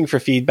asking for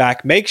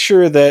feedback, make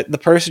sure that the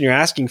person you're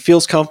asking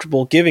feels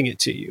comfortable giving it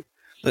to you.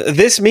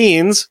 This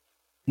means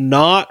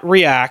not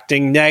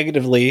reacting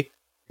negatively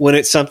when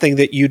it's something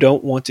that you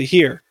don't want to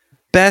hear.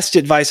 Best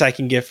advice I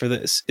can give for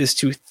this is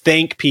to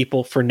thank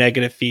people for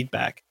negative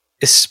feedback,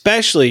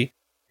 especially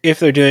if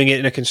they're doing it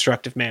in a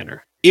constructive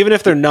manner. Even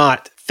if they're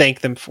not,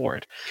 thank them for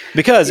it.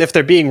 Because if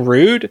they're being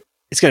rude,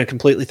 it's going to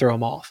completely throw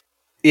them off.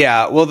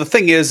 Yeah. Well, the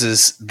thing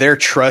is they're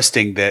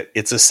trusting that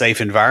it's a safe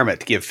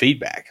environment to give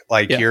feedback.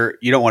 Like you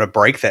don't want to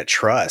break that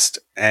trust,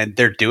 and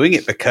they're doing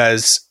it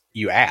because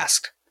you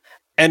asked.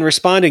 And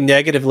responding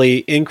negatively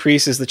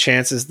increases the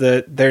chances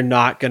that they're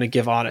not going to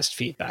give honest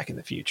feedback in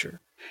the future.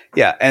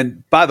 Yeah.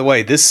 And by the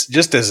way, this,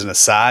 just as an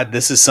aside,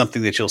 this is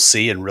something that you'll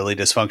see in really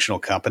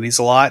dysfunctional companies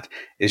a lot,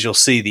 is you'll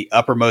see the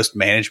uppermost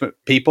management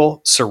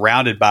people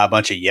surrounded by a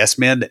bunch of yes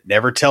men that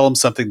never tell them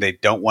something they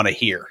don't want to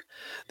hear.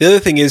 The other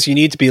thing is you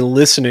need to be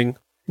listening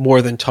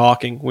more than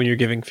talking when you're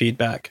giving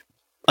feedback.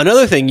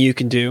 Another thing you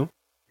can do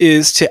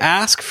is to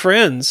ask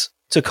friends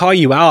to call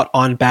you out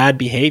on bad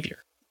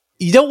behavior.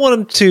 You don't want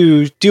them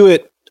to do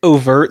it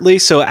overtly,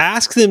 so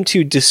ask them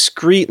to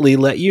discreetly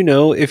let you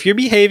know if you're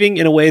behaving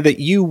in a way that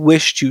you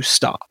wish to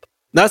stop.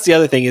 That's the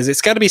other thing, is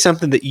it's got to be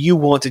something that you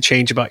want to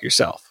change about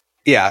yourself.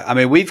 Yeah, I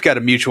mean, we've got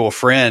a mutual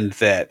friend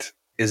that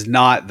is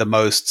not the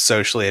most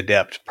socially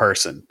adept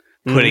person,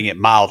 putting it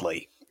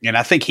mildly. And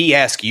I think he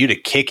asked you to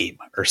kick him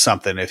or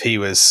something if he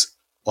was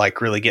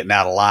like really getting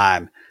out of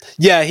line.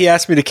 Yeah, he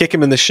asked me to kick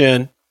him in the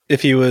shin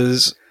if he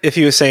was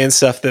saying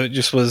stuff that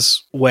just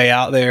was way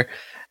out there.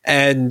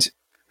 And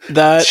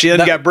that shin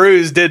got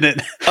bruised, didn't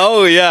it?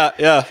 Oh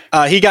yeah.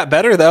 He got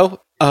better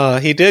though.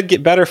 He did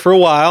get better for a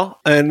while,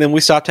 and then we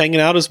stopped hanging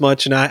out as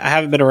much. And I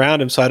haven't been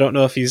around him, so I don't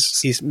know if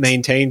he's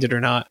maintained it or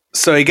not.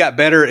 So he got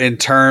better in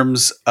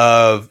terms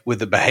of with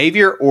the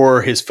behavior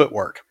or his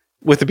footwork?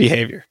 With the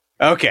behavior.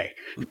 Okay.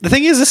 The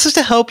thing is, this is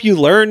to help you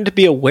learn to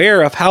be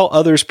aware of how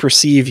others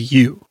perceive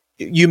you.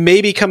 You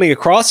may be coming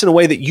across in a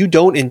way that you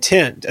don't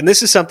intend. And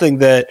this is something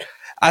that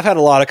I've had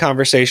a lot of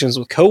conversations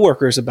with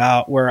coworkers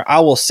about, where I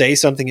will say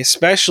something,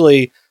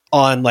 especially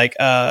on like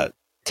a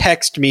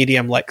text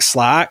medium like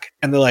Slack,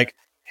 and they're like,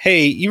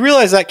 hey, you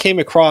realize that came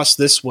across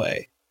this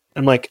way?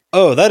 I'm like,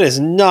 oh, that is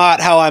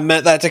not how I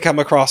meant that to come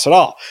across at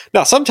all.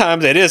 Now,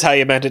 sometimes it is how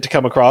you meant it to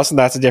come across, and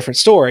that's a different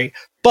story.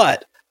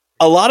 But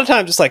a lot of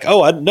times it's like,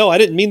 oh, no, I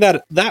didn't mean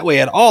that way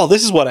at all.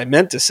 This is what I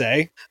meant to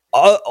say.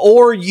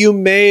 Or you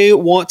may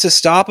want to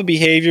stop a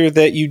behavior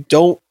that you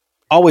don't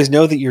always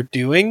know that you're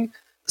doing.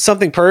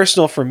 Something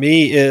personal for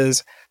me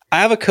is I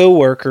have a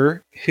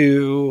coworker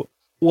who,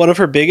 one of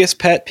her biggest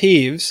pet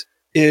peeves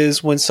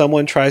is when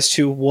someone tries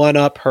to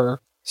one-up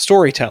her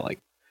storytelling.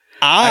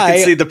 I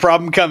can see the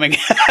problem coming.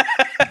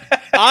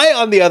 I,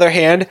 on the other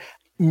hand,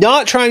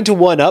 not trying to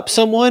one-up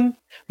someone,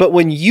 but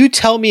when you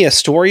tell me a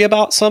story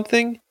about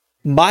something,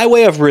 my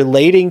way of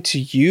relating to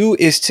you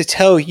is to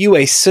tell you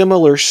a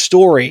similar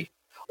story,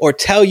 or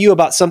tell you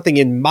about something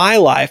in my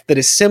life that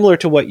is similar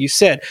to what you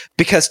said.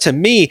 Because to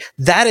me,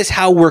 that is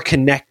how we're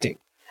connecting.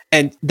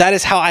 And that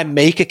is how I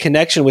make a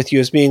connection with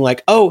you, as being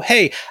like, oh,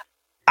 hey,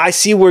 I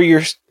see where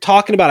you're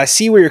talking about. I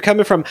see where you're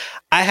coming from.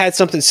 I had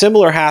something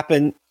similar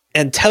happen,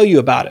 and tell you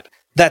about it.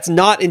 That's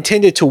not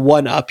intended to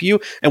one up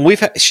you. And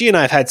she and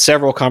I have had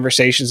several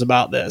conversations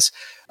about this.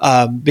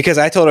 Because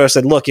I told her, I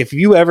said, look, if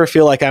you ever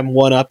feel like I'm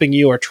one-upping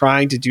you or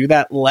trying to do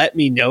that, let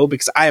me know,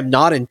 because I am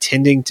not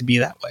intending to be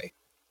that way.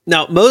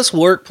 Now, most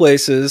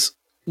workplaces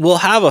will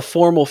have a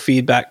formal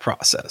feedback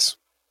process.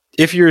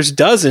 If yours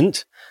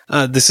doesn't,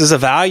 this is a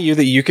value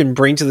that you can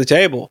bring to the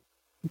table.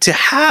 To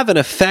have an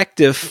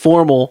effective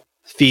formal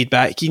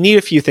feedback, you need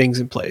a few things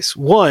in place.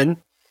 One,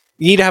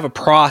 you need to have a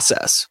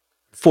process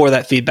for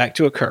that feedback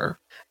to occur.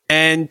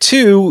 And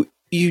two,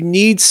 you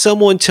need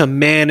someone to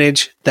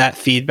manage that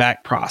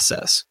feedback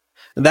process.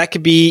 And that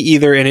could be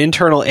either an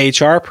internal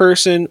HR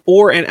person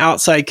or an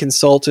outside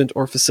consultant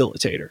or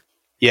facilitator.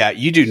 Yeah,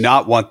 you do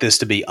not want this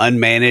to be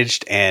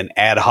unmanaged and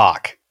ad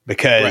hoc,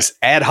 because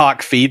ad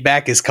hoc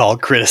feedback is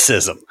called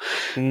criticism.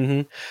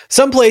 Mm-hmm.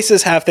 Some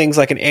places have things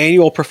like an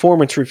annual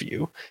performance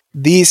review.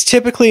 These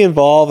typically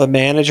involve a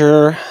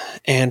manager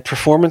and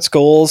performance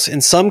goals.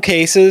 In some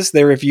cases,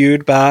 they're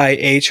reviewed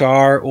by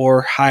HR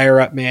or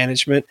higher up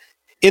management.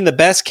 In the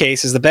best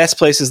cases, the best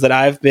places that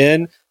I've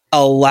been,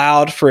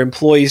 allowed for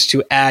employees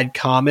to add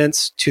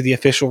comments to the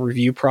official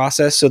review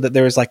process, so that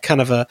there's like kind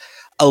of a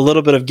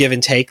little bit of give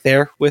and take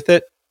there with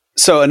it.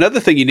 So another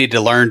thing you need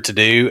to learn to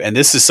do, and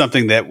this is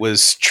something that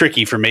was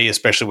tricky for me,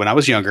 especially when I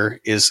was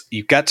younger, is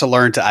you've got to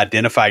learn to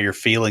identify your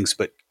feelings,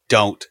 but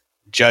don't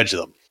judge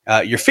them.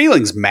 Your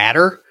feelings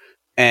matter,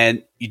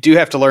 and you do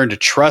have to learn to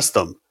trust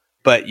them.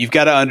 But you've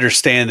got to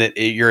understand that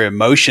your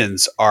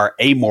emotions are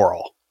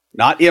amoral,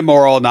 not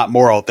immoral, not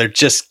moral. They're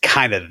just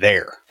kind of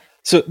there.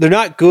 So they're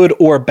not good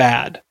or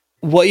bad.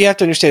 What you have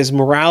to understand is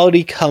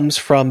morality comes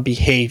from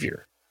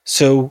behavior.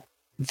 So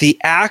the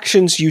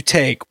actions you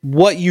take,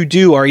 what you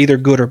do are either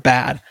good or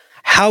bad.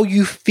 How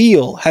you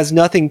feel has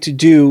nothing to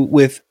do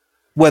with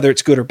whether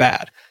it's good or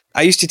bad.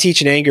 I used to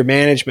teach an anger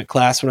management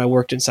class when I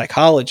worked in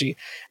psychology,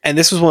 and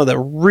this was one of the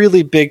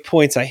really big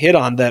points I hit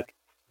on that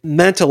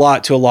meant a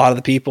lot to a lot of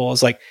the people. It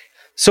was like,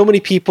 so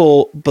many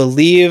people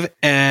believe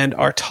and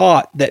are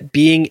taught that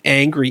being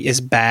angry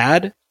is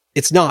bad.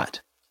 It's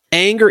not.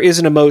 Anger is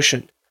an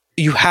emotion.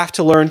 You have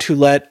to learn to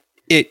let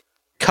it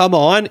come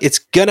on. It's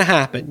going to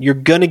happen. You're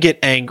going to get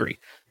angry.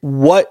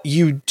 What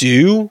you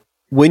do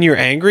when you're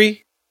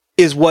angry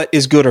is what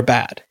is good or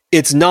bad.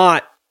 It's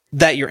not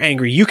that you're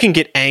angry. You can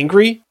get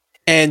angry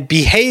and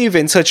behave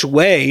in such a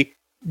way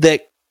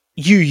that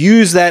you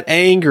use that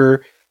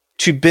anger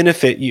to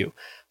benefit you.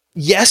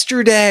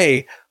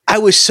 Yesterday, I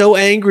was so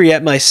angry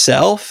at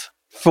myself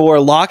for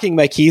locking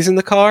my keys in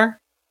the car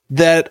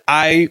that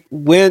I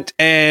went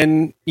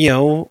and,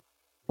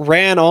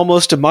 ran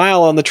almost a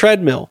mile on the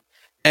treadmill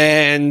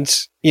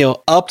and,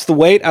 upped the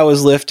weight I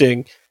was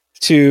lifting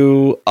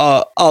to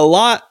a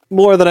lot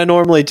more than I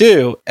normally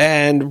do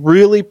and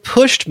really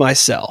pushed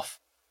myself.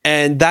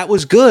 And that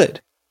was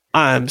good.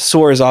 I'm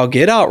sore as all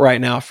get out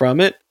right now from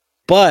it,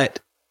 but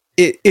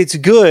it's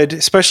good,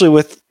 especially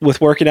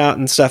with working out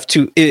and stuff,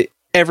 to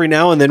every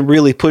now and then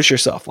really push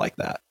yourself like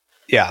that.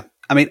 Yeah.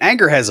 I mean,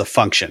 anger has a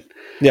function.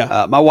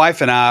 Yeah. My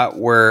wife and I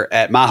were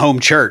at my home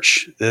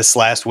church this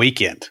last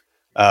weekend,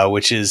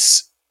 which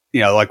is,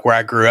 like where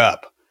I grew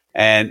up.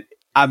 And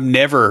I'm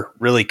never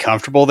really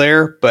comfortable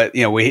there, but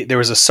there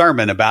was a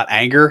sermon about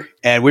anger,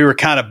 and we were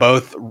kind of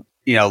both,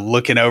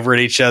 looking over at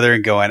each other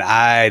and going,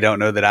 I don't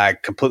know that I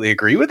completely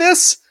agree with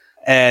this.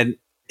 And,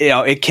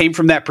 it came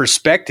from that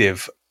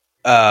perspective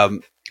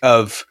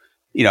of,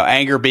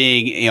 anger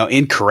being,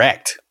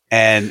 incorrect.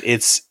 And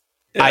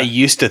I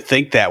used to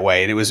think that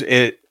way. And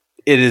it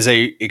is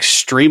a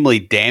extremely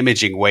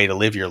damaging way to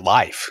live your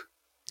life.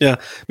 Yeah.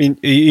 I mean,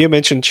 you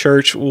mentioned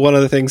church. One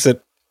of the things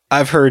that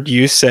I've heard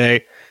you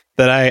say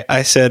that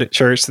I said at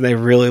church that they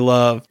really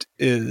loved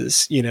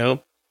is,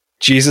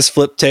 Jesus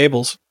flipped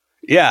tables.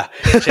 Yeah.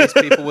 Chase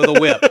people with a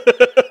whip.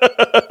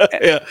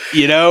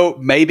 Yeah.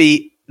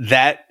 Maybe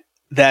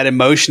that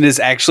emotion is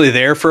actually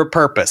there for a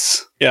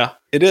purpose. Yeah,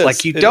 it is.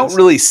 Like you don't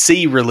really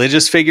see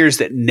religious figures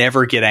that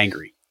never get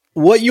angry.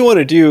 What you want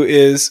to do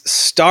is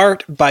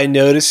start by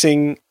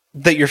noticing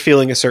that you're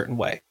feeling a certain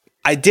way.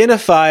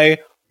 Identify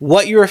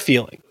what you're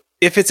feeling.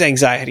 If it's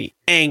anxiety,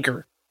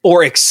 anger,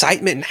 or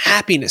excitement and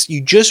happiness,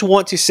 you just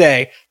want to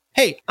say,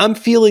 hey, I'm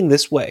feeling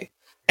this way.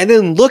 And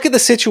then look at the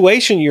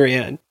situation you're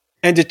in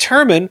and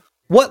determine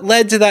what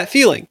led to that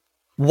feeling.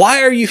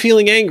 Why are you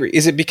feeling angry?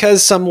 Is it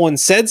because someone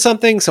said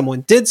something,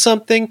 someone did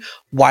something?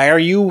 Why are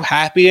you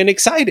happy and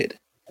excited?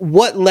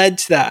 What led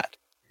to that?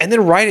 And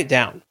then write it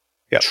down.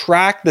 Yep.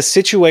 Track the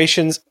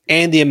situations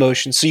and the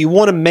emotions. So you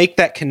want to make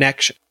that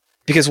connection,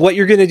 because what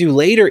you're going to do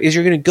later is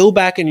you're going to go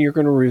back and you're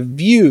going to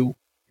review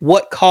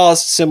what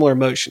caused similar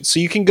emotions. So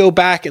you can go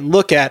back and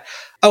look at,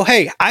 oh,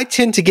 hey, I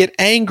tend to get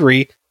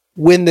angry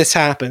when this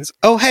happens.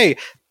 Oh, hey,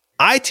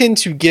 I tend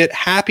to get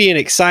happy and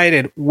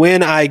excited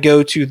when I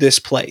go to this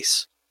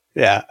place.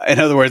 Yeah. In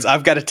other words,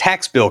 I've got a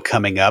tax bill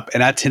coming up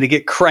and I tend to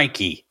get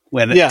cranky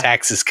when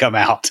taxes come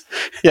out.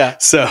 Yeah.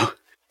 So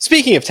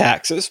speaking of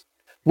taxes,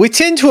 we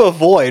tend to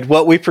avoid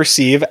what we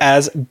perceive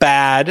as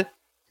bad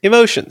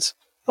emotions.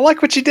 I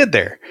like what you did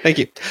there. Thank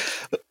you.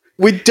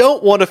 We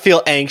don't want to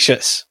feel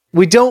anxious.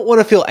 We don't want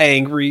to feel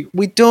angry.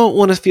 We don't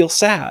want to feel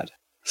sad.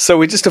 So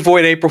we just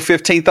avoid April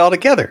 15th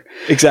altogether.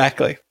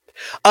 Exactly.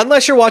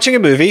 Unless you're watching a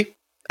movie,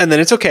 and then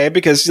it's okay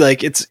because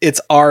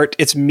it's art,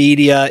 it's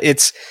media,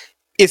 it's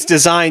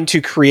designed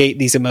to create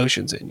these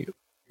emotions in you.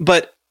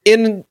 But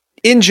in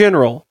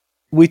general,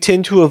 we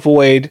tend to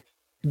avoid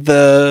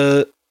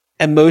the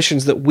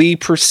emotions that we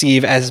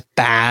perceive as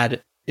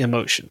bad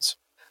emotions.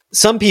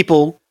 Some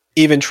people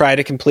even try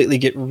to completely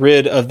get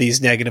rid of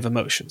these negative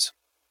emotions.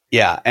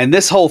 Yeah. And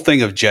this whole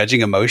thing of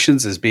judging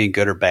emotions as being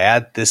good or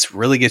bad, this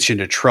really gets you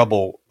into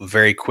trouble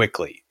very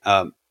quickly.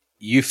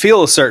 You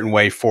feel a certain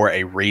way for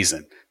a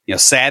reason.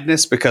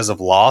 Sadness because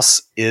of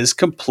loss is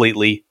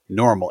completely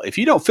normal. If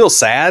you don't feel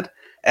sad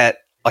at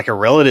like a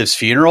relative's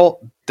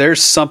funeral,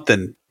 there's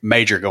something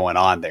major going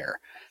on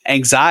there.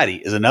 Anxiety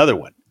is another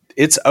one.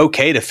 It's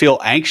okay to feel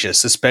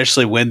anxious,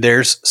 especially when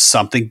there's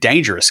something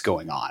dangerous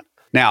going on.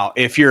 Now,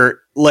 if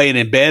you're laying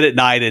in bed at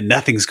night and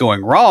nothing's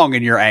going wrong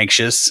and you're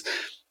anxious,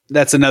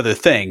 that's another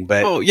thing.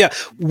 But oh yeah,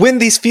 when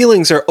these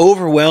feelings are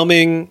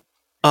overwhelming,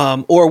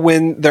 or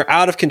when they're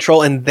out of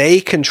control and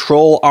they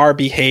control our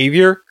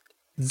behavior,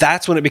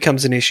 that's when it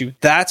becomes an issue.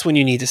 That's when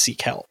you need to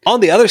seek help. On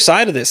the other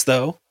side of this,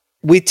 though,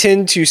 we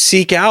tend to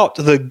seek out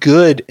the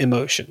good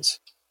emotions.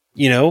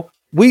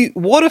 We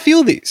want to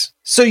feel these,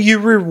 so you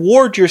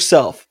reward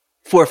yourself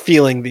for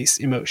feeling these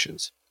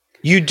emotions.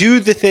 You do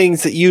the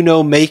things that you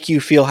know make you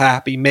feel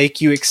happy,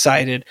 make you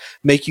excited,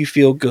 make you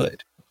feel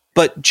good.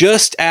 But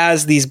just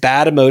as these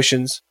bad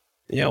emotions,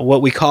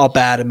 what we call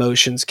bad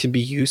emotions, can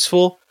be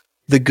useful,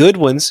 the good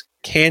ones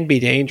can be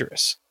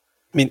dangerous.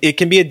 I mean, it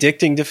can be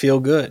addicting to feel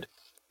good.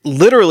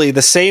 Literally,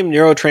 the same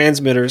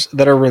neurotransmitters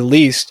that are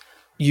released,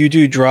 you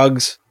do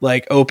drugs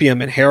like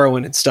opium and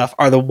heroin and stuff,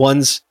 are the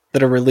ones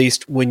that are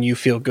released when you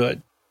feel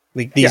good.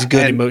 Like these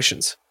good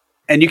emotions.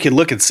 And you can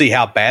look and see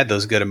how bad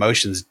those good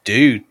emotions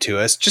do to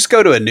us. Just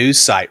go to a news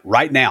site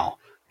right now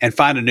and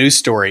find a news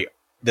story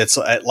that's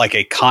like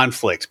a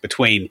conflict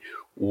between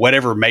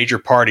whatever major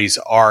parties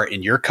are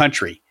in your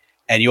country.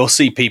 And you'll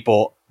see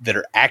people that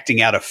are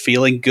acting out of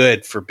feeling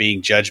good for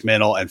being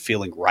judgmental and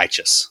feeling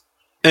righteous.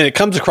 And it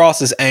comes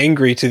across as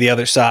angry to the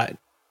other side.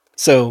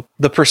 So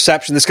the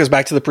perception, this goes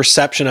back to the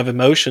perception of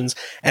emotions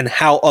and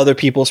how other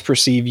people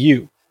perceive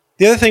you.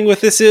 The other thing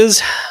with this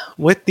is,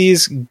 with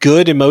these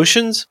good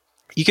emotions,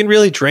 you can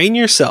really drain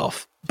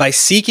yourself by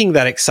seeking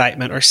that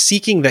excitement or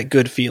seeking that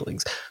good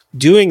feelings,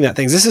 doing that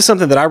things. This is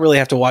something that I really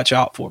have to watch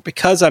out for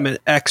because I'm an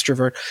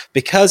extrovert,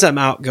 because I'm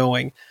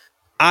outgoing.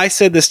 I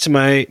said this to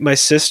my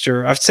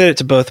sister. I've said it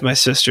to both my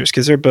sisters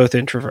because they're both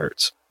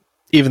introverts.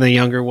 Even the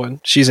younger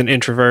one, she's an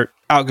introvert,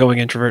 outgoing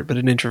introvert, but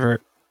an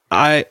introvert.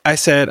 I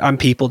said, I'm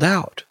peopled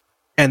out.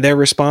 And their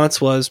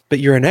response was, but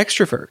you're an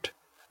extrovert.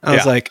 I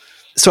was like,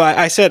 so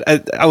I said,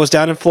 I was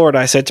down in Florida.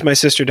 I said to my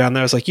sister down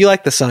there, I was like, you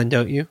like the sun,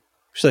 don't you?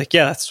 She's like,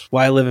 yeah, that's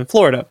why I live in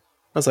Florida.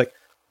 I was like,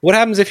 what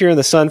happens if you're in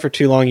the sun for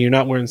too long and you're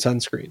not wearing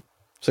sunscreen?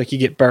 It's like you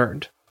get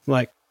burned. I'm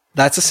like,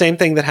 that's the same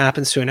thing that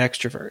happens to an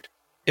extrovert.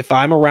 If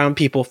I'm around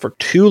people for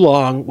too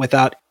long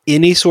without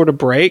any sort of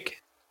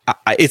break,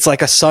 it's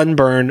like a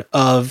sunburn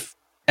of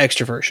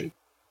extroversion.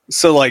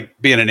 So like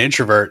being an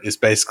introvert is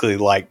basically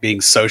like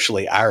being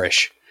socially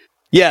Irish.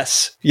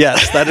 Yes,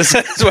 that is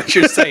that's what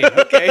you're saying.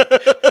 Okay.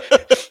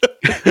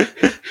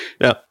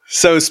 Yeah.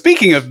 So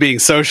speaking of being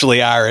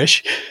socially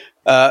Irish,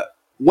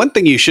 one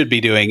thing you should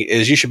be doing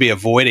is you should be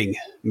avoiding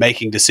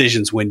making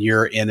decisions when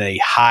you're in a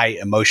high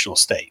emotional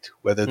state,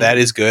 whether that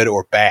is good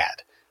or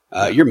bad.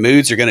 Your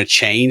moods are going to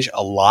change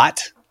a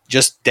lot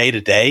just day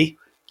to day,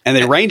 and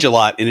they range a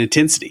lot in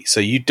intensity. So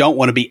you don't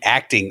want to be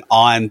acting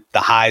on the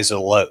highs or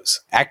the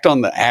lows. Act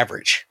on the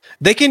average.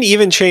 They can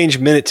even change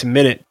minute to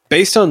minute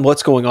based on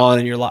what's going on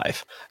in your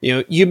life.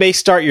 You may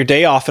start your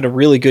day off in a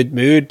really good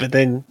mood, but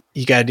then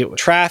you got to deal with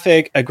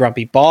traffic, a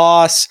grumpy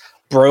boss,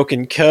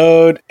 broken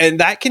code, and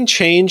that can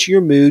change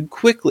your mood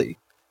quickly.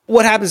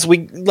 What happens,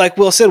 like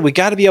Will said, we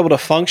got to be able to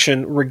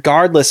function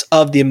regardless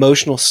of the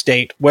emotional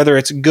state, whether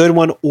it's a good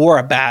one or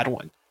a bad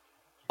one.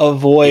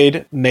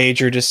 Avoid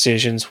major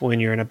decisions when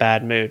you're in a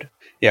bad mood.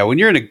 Yeah, when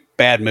you're in a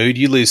bad mood,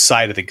 you lose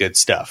sight of the good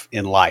stuff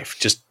in life,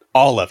 just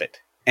all of it.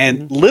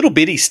 And little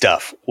bitty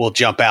stuff will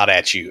jump out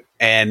at you.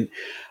 And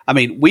I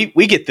mean, we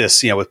get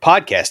this, with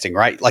podcasting,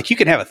 right? Like you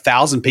can have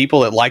 1,000 people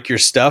that like your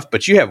stuff,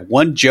 but you have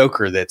one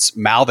joker that's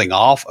mouthing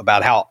off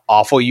about how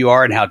awful you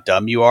are and how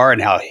dumb you are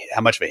and how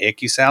much of a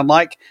hick you sound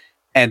like.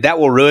 And that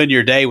will ruin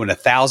your day when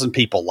 1,000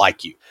 people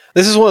like you.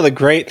 This is one of the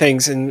great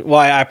things and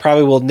why I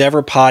probably will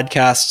never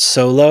podcast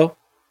solo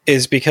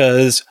is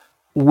because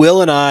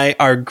Will and I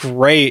are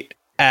great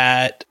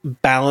at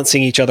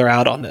balancing each other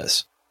out on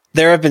this.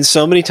 There have been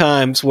so many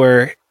times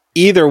where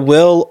either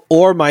Will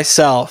or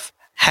myself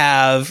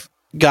have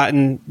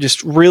gotten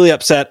just really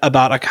upset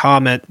about a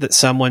comment that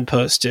someone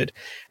posted,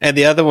 and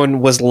the other one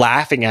was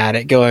laughing at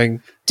it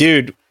going,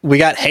 dude, we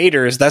got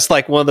haters. That's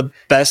like one of the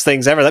best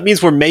things ever. That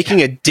means we're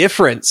making a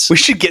difference. We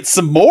should get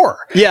some more.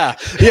 Yeah.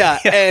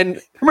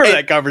 And remember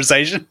that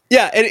conversation?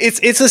 Yeah. And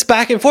it's this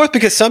back and forth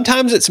because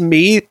sometimes it's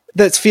me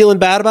that's feeling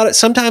bad about it.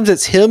 Sometimes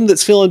it's him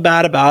that's feeling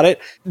bad about it.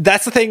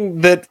 That's the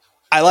thing that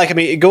I like. I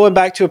mean, going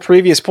back to a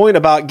previous point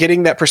about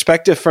getting that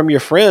perspective from your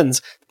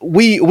friends,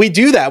 we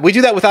do that. We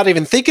do that without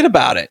even thinking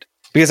about it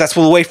because that's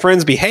the way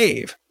friends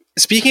behave.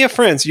 Speaking of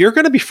friends, you're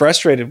going to be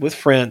frustrated with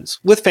friends,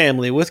 with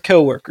family, with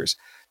coworkers,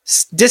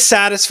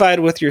 dissatisfied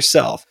with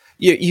yourself.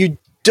 You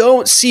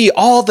don't see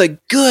all the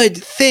good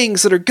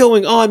things that are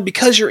going on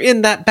because you're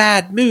in that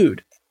bad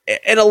mood.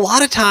 And a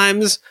lot of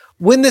times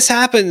when this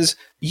happens,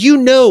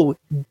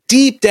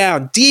 deep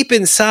down, deep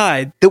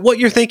inside that what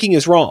you're thinking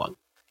is wrong.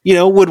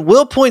 When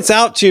Will points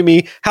out to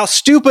me how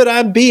stupid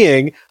I'm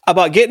being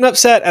about getting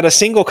upset at a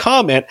single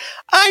comment,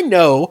 I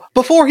know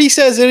before he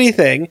says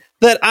anything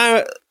that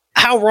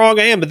how wrong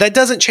I am, but that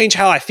doesn't change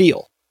how I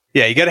feel.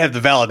 Yeah, you got to have the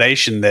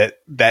validation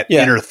that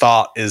inner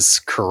thought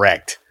is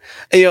correct.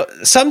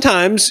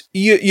 Sometimes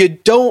you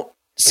don't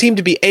seem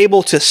to be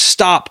able to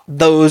stop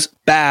those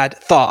bad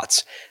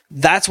thoughts.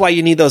 That's why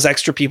you need those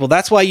extra people.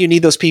 That's why you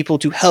need those people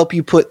to help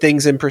you put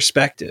things in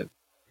perspective.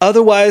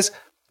 Otherwise,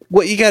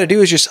 what you got to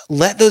do is just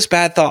let those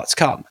bad thoughts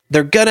come.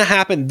 They're going to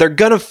happen. They're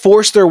going to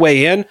force their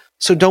way in.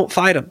 So don't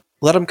fight them.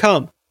 Let them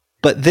come.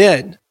 But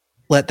then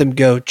let them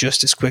go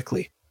just as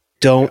quickly.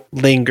 Don't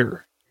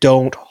linger.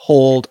 Don't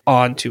hold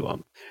on to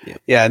them.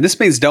 Yeah. And this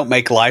means don't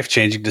make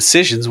life-changing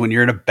decisions when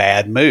you're in a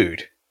bad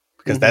mood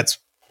because that's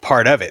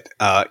part of it.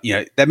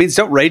 That means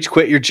don't rage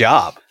quit your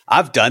job.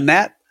 I've done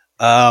that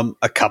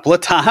a couple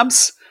of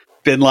times.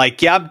 been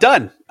like, yeah, I'm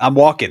done. I'm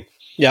walking.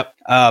 Yep.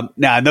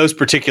 Now, in those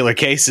particular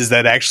cases,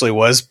 that actually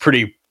was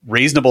pretty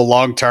reasonable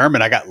long term,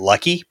 and I got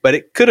lucky, but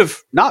it could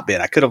have not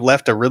been. I could have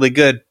left a really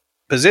good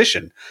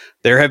position.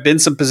 There have been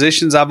some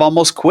positions I've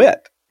almost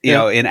quit, you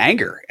know, in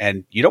anger,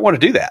 and you don't want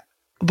to do that.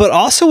 But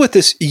also with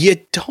this, you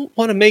don't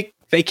want to make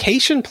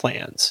vacation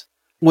plans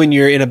when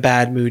you're in a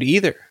bad mood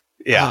either.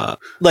 Yeah.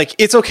 Like,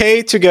 it's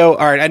okay to go,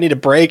 all right, I need a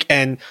break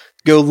and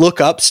go look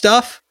up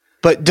stuff,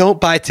 but don't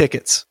buy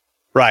tickets.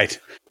 Right.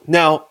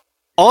 Now,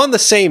 on the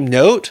same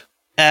note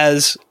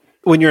as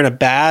when you're in a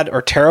bad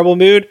or terrible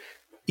mood,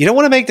 you don't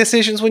want to make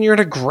decisions when you're in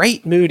a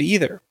great mood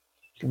either.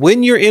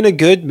 When you're in a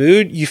good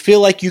mood, you feel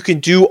like you can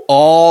do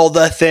all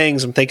the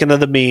things. I'm thinking of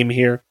the meme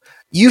here.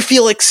 You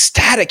feel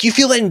ecstatic. You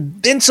feel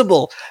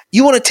invincible.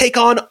 You want to take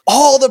on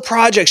all the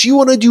projects. You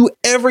want to do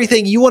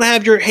everything. You want to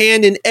have your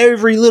hand in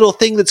every little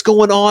thing that's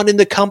going on in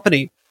the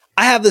company.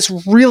 I have this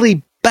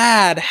really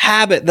bad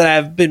habit that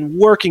I've been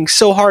working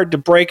so hard to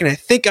break, and I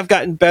think I've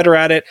gotten better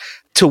at it,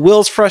 to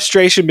Will's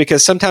frustration,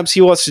 because sometimes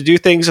he wants to do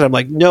things and I'm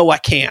like, no, I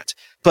can't.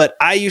 But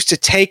I used to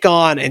take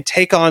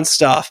on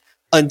stuff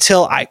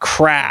until I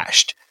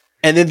crashed.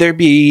 And then there'd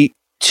be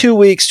 2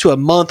 weeks to a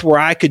month where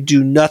I could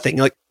do nothing.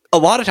 Like, a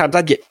lot of times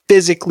I'd get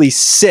physically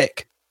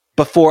sick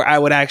before I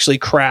would actually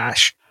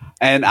crash.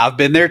 And I've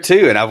been there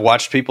too. And I've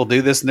watched people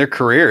do this in their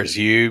careers.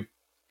 You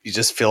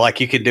just feel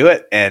like you can do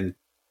it, and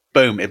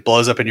boom, it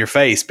blows up in your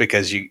face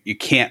because you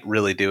can't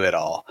really do it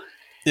all.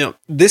 You know,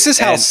 this is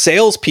how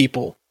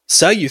salespeople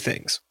sell you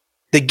things.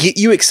 They get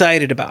you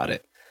excited about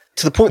it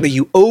to the point that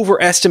you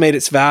overestimate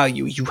its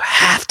value. You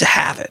have to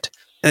have it.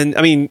 And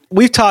I mean,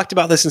 we've talked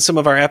about this in some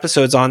of our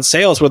episodes on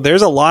sales, where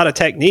there's a lot of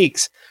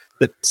techniques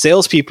that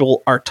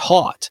salespeople are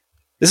taught.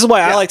 This is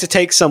why I like to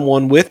take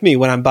someone with me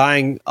when I'm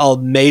buying a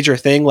major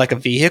thing like a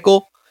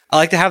vehicle. I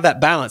like to have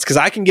that balance, because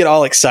I can get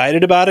all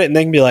excited about it and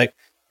they can be like,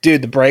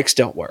 dude, the brakes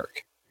don't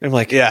work. And I'm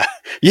like, yeah,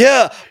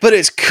 but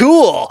it's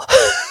cool.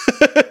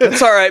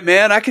 That's all right,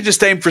 man. I could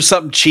just aim for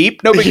something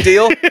cheap. No big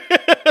deal.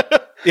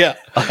 Yeah.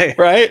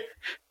 Right.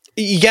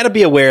 You got to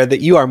be aware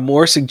that you are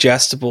more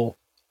suggestible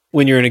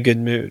when you're in a good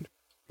mood.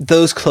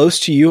 Those close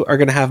to you are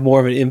going to have more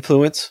of an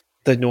influence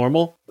than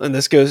normal. And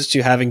this goes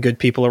to having good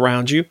people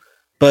around you.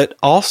 But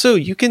also,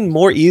 you can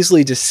more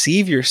easily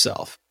deceive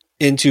yourself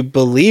into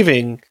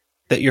believing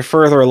that you're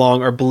further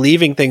along, or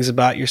believing things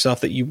about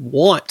yourself that you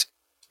want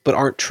but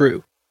aren't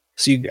true.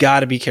 So you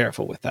got to be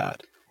careful with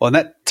that. Well, and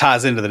that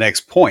ties into the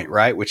next point,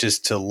 right? Which is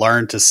to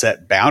learn to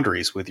set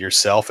boundaries with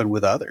yourself and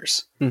with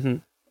others. Mm-hmm.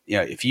 You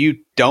know, if you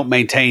don't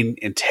maintain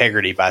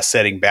integrity by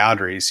setting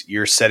boundaries,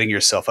 you're setting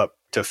yourself up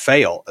to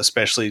fail,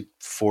 especially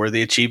for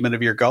the achievement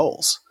of your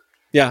goals.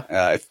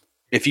 Yeah.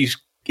 If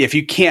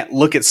you can't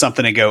look at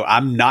something and go,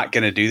 I'm not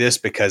going to do this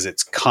because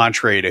it's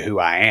contrary to who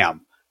I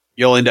am,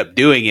 you'll end up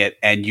doing it,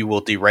 and you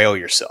will derail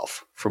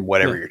yourself from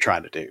whatever you're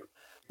trying to do.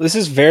 This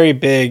is very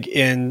big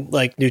in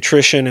like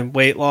nutrition and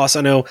weight loss.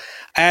 I know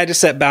I had to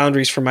set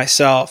boundaries for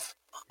myself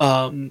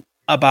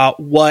about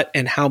what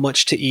and how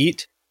much to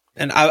eat.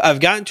 And I've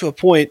gotten to a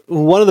point,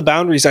 one of the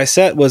boundaries I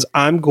set was,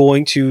 I'm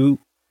going to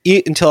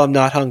eat until I'm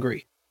not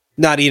hungry,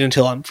 not eat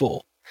until I'm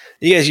full.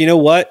 You guys, you know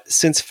what?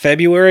 Since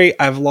February,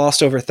 I've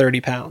lost over 30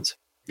 pounds.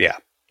 Yeah.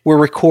 We're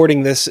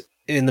recording this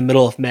in the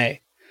middle of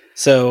May.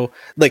 So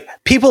like,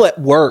 people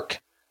at work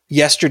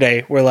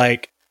yesterday were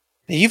like,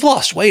 you've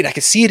lost weight. I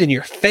can see it in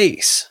your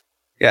face.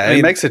 Yeah,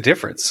 it makes a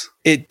difference.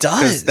 It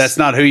does. That's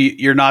not who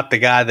you're not the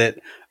guy that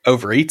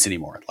overeats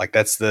anymore. Like,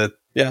 that's the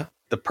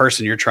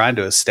person you're trying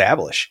to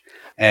establish.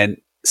 And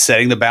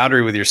setting the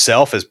boundary with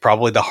yourself is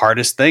probably the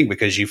hardest thing,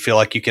 because you feel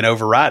like you can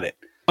override it.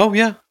 Oh,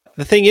 yeah.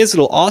 The thing is,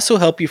 it'll also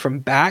help you from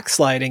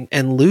backsliding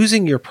and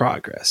losing your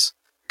progress,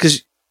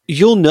 because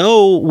you'll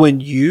know when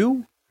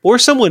you or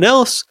someone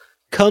else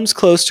comes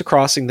close to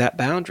crossing that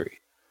boundary.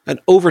 And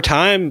over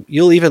time,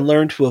 you'll even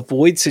learn to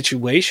avoid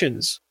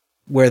situations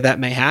where that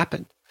may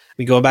happen. I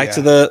mean, going back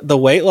to the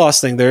weight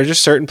loss thing, there are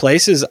just certain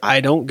places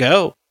I don't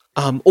go,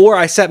 or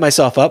I set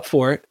myself up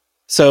for it.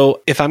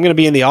 So if I'm going to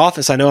be in the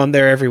office, I know I'm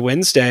there every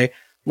Wednesday.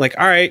 I'm like,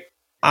 all right,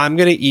 I'm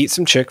going to eat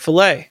some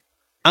Chick-fil-A.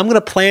 I'm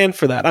going to plan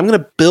for that. I'm going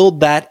to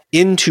build that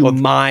into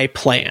my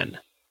plan.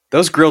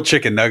 Those grilled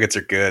chicken nuggets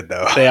are good,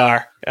 though. They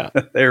are. Yeah.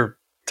 They're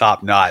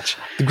top notch.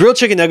 The grilled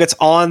chicken nuggets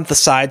on the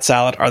side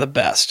salad are the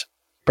best,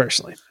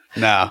 personally.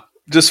 No,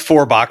 just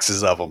 4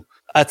 boxes of them.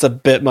 That's a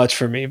bit much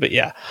for me, but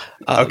yeah.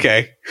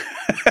 Okay.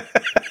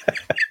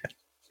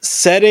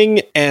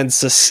 Setting and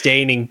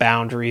sustaining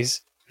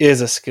boundaries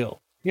is a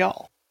skill,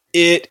 y'all.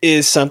 It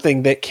is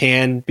something that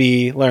can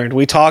be learned.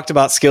 We talked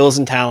about skills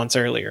and talents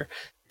earlier.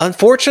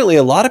 Unfortunately,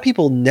 a lot of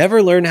people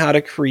never learn how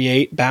to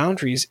create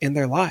boundaries in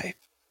their life.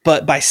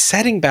 But by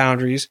setting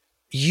boundaries,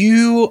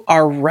 you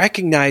are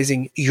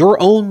recognizing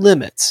your own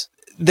limits.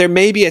 There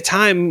may be a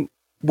time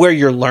where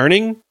you're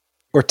learning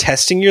or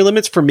testing your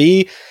limits. For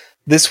me,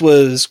 this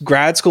was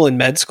grad school and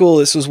med school.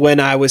 This was when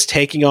I was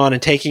taking on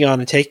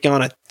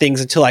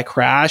things until I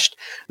crashed.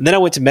 And then I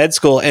went to med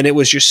school, and it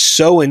was just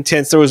so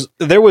intense.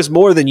 There was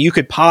more than you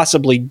could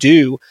possibly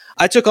do.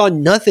 I took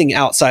on nothing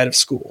outside of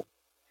school.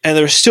 And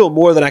there's still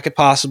more than I could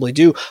possibly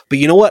do. But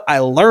you know what? I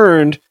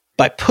learned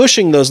by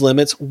pushing those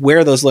limits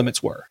where those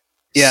limits were.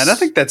 Yeah, and I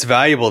think that's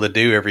valuable to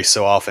do every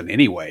so often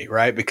anyway,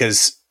 right?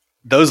 Because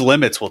those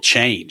limits will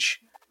change.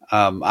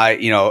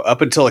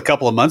 Up until a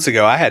couple of months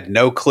ago, I had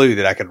no clue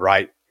that I could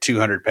write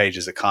 200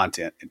 pages of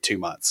content in 2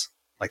 months.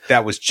 Like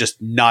that was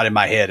just not in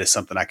my head as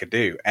something I could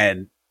do.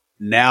 And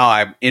now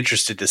I'm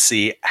interested to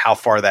see how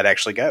far that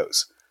actually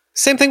goes.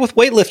 Same thing with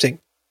weightlifting.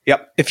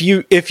 Yep. If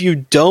you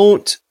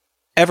don't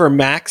ever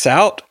max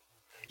out,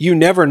 you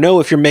never know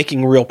if you're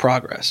making real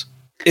progress.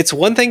 It's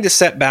one thing to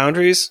set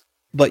boundaries,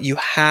 but you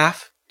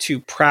have to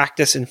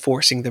practice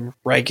enforcing them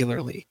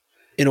regularly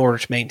in order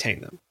to maintain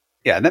them.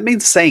 Yeah, and that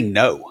means saying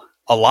no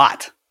a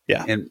lot.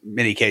 Yeah. In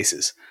many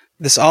cases.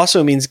 This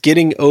also means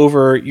getting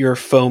over your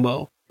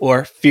FOMO,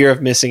 or fear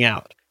of missing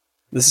out.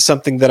 This is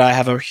something that I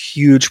have a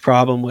huge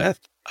problem with,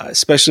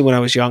 especially when I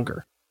was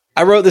younger.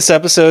 I wrote this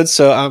episode,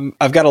 so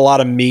I've got a lot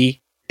of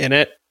me in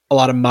it, a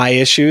lot of my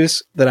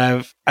issues that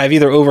I've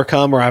either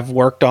overcome or I've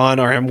worked on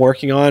or I'm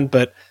working on.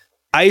 But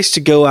I used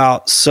to go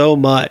out so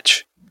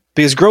much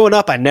because growing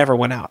up, I never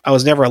went out. I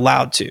was never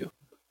allowed to.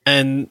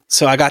 And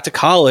so I got to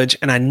college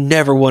and I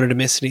never wanted to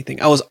miss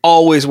anything. I was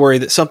always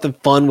worried that something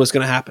fun was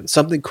going to happen.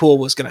 Something cool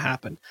was going to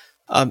happen.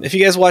 If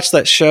you guys watch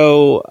that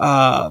show,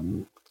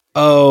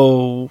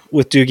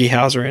 with Doogie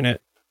Howser in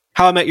it,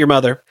 How I Met Your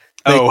Mother.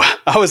 I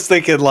was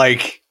thinking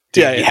like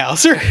Doogie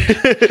Howser.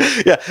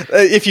 Yeah.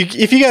 If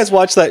you guys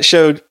watch that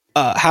show,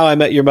 How I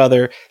Met Your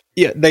Mother,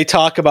 yeah, they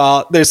talk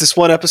about, there's this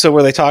one episode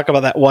where they talk about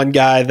that one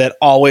guy that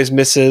always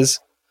misses,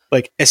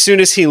 like as soon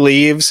as he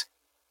leaves,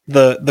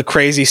 the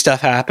crazy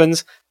stuff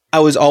happens. I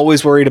was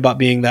always worried about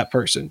being that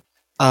person.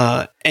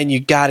 And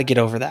you got to get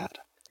over that.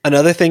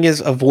 Another thing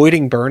is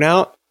avoiding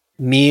burnout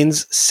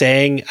means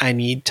saying I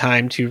need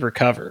time to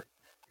recover.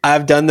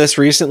 I've done this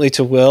recently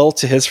to Will,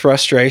 to his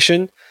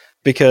frustration,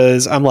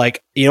 because I'm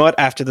like, you know what?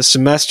 After the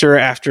semester,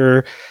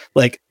 after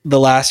like the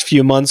last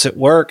few months at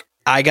work,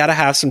 I got to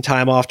have some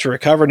time off to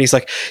recover. And he's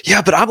like,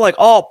 yeah, but I'm like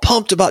all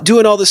pumped about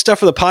doing all this stuff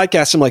for the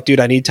podcast. I'm like,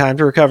 dude, I need time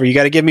to recover. You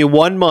got to give me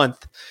 1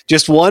 month,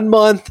 just 1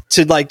 month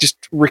to like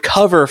just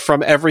recover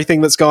from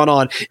everything that's gone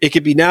on. It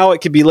could be now, it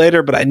could be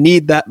later, but I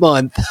need that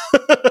month.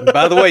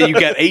 By the way, you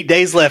got 8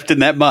 days left in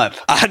that month.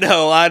 I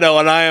know.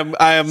 And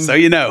I am. So,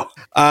 you know,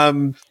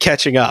 I'm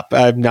catching up.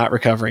 I'm not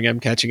recovering. I'm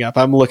catching up.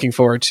 I'm looking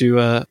forward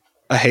to,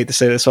 I hate to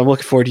say this, so I'm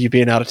looking forward to you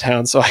being out of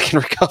town so I can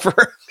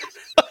recover.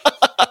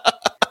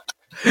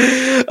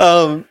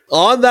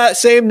 On that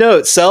same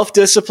note,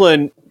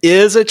 self-discipline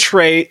is a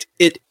trait.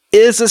 It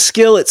is a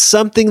skill. It's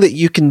something that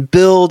you can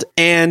build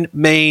and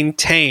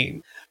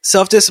maintain.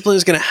 Self-discipline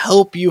is going to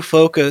help you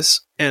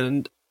focus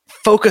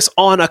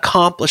on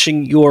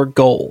accomplishing your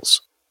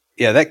goals.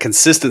 Yeah, that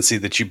consistency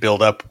that you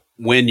build up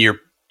when you're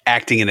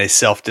acting in a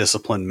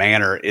self-disciplined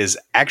manner is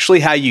actually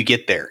how you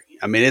get there.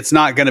 I mean, it's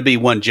not going to be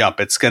one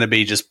jump. It's going to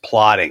be just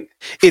plodding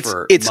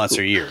for months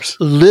or years.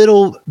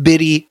 Little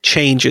bitty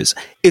changes.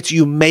 It's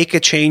you make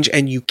a change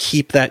and you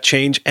keep that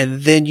change,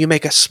 and then you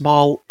make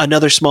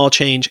another small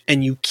change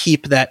and you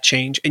keep that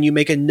change, and you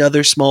make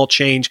another small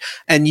change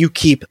and you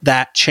keep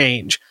that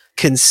change.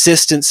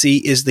 Consistency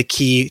is the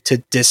key to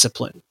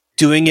discipline.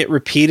 Doing it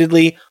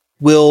repeatedly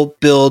will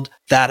build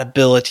that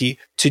ability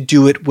to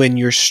do it when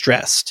you're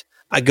stressed.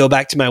 I go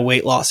back to my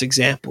weight loss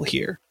example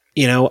here.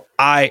 You know,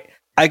 I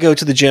go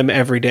to the gym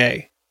every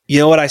day. You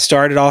know what I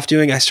started off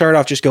doing? I started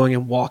off just going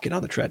and walking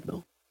on the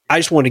treadmill. I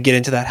just wanted to get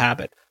into that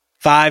habit.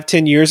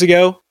 5-10 years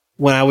ago,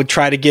 when I would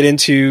try to get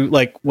into,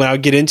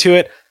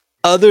 it,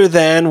 other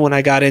than when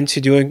I got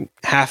into doing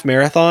half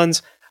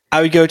marathons,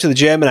 I would go to the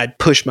gym and I'd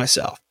push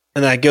myself.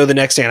 And then I'd go the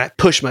next day and I'd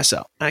push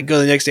myself. And I'd go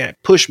the next day and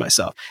I'd push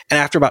myself. And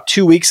after about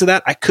 2 weeks of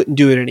that, I couldn't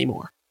do it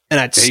anymore. And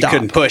I'd stop. You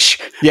couldn't push.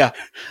 Yeah.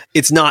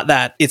 It's not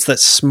that. It's that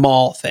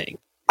small thing.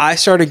 I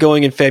started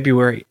going in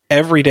February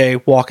every day,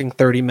 walking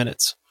 30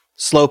 minutes,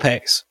 slow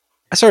pace.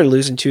 I started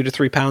losing 2 to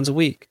 3 pounds a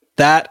week.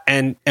 That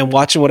and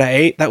watching what I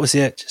ate, that was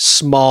it.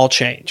 Small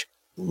change,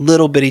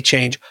 little bitty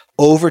change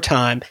over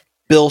time,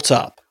 built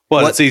up.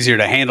 Well, it's easier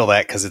to handle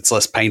that because it's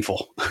less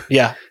painful.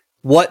 Yeah.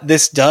 What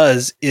this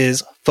does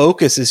is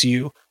focuses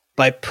you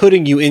by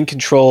putting you in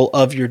control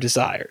of your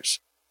desires.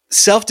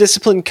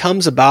 Self-discipline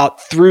comes about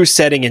through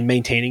setting and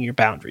maintaining your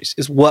boundaries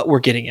is what we're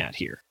getting at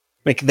here.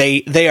 Like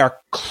they are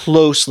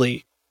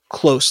closely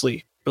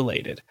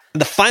related.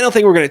 The final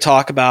thing we're going to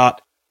talk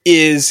about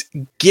is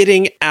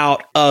getting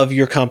out of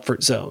your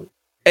comfort zone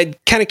and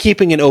kind of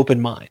keeping an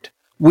open mind.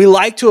 We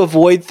like to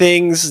avoid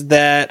things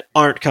that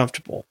aren't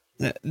comfortable.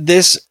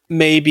 This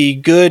may be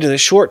good in the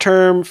short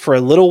term for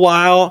a little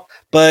while,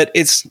 but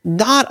it's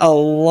not a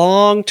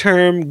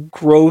long-term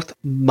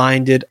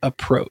growth-minded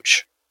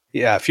approach.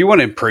 Yeah, if you want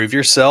to improve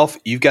yourself,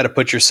 you've got to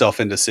put yourself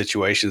into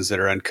situations that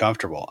are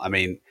uncomfortable. I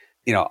mean,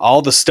 you know,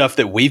 all the stuff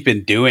that we've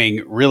been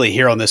doing really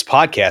here on this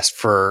podcast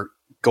for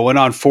going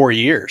on 4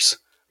 years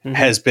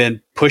has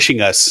been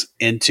pushing us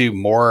into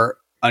more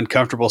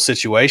uncomfortable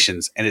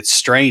situations. And it's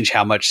strange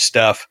how much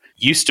stuff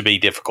used to be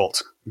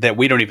difficult that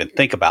we don't even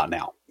think about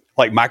now.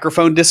 Like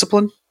microphone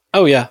discipline.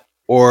 Oh, yeah.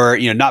 or,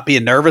 not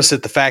being nervous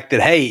at the fact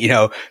that, hey,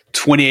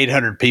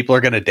 2,800 people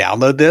are going to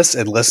download this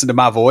and listen to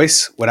my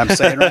voice, what I'm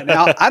saying right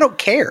now. I don't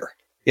care.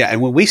 Yeah.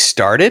 And when we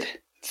started,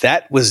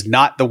 that was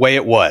not the way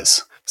it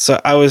was.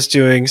 So I was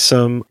doing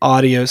some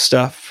audio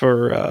stuff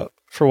for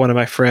one of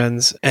my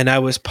friends, and I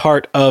was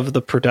part of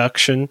the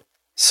production.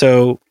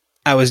 So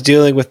I was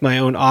dealing with my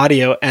own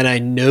audio, and I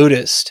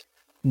noticed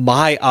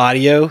my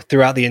audio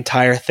throughout the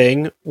entire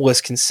thing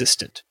was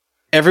consistent.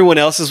 Everyone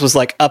else's was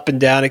like up and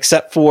down,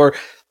 except for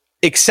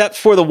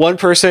the one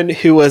person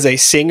who was a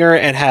singer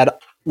and had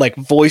like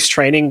voice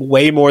training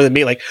way more than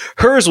me. Like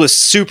hers was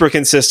super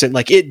consistent.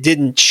 Like it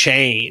didn't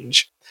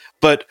change,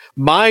 but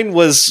mine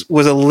was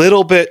a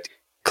little bit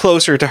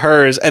closer to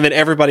hers. And then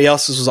everybody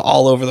else's was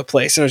all over the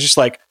place. And I was just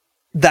like,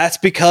 that's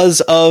because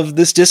of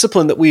this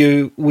discipline that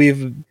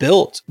we've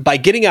built by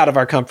getting out of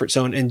our comfort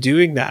zone and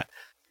doing that.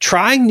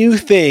 Trying new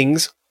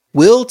things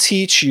will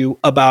teach you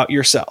about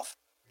yourself.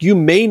 You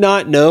may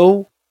not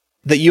know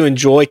that you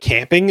enjoy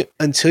camping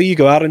until you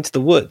go out into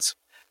the woods.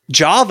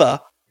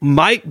 Java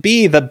might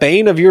be the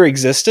bane of your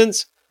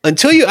existence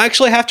until you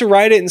actually have to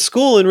write it in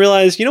school and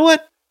realize, you know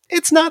what?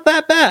 It's not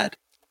that bad.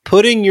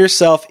 Putting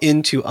yourself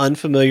into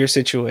unfamiliar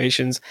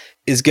situations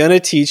is going to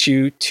teach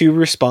you to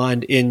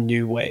respond in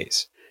new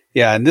ways.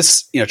 Yeah. And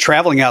this,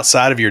 traveling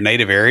outside of your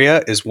native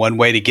area is one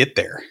way to get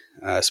there,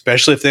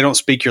 especially if they don't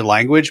speak your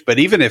language. But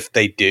even if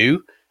they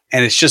do,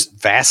 and it's just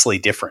vastly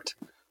different,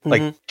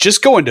 like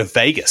just going to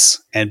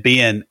Vegas and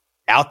being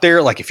out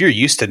there, like if you're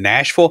used to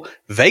Nashville,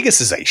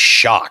 Vegas is a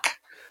shock.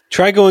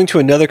 Try going to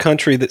another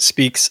country that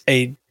speaks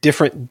a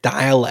different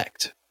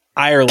dialect.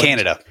 Ireland.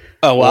 Canada.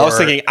 Oh, well, I was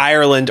thinking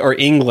Ireland or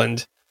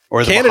England.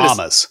 Or the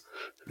Bahamas.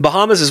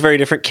 Bahamas is very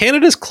different.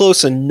 Canada's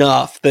close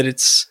enough that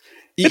it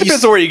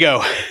depends on where you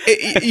go.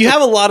 You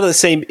have a lot of the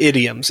same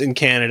idioms in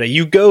Canada.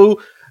 You go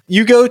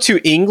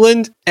to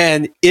England,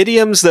 and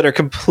idioms that are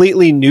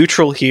completely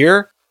neutral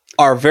here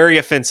are very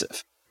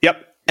offensive.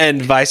 Yep.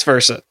 And vice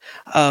versa.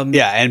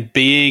 And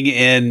being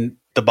in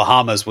the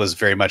Bahamas was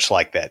very much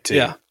like that too.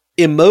 Yeah.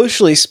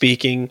 Emotionally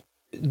speaking,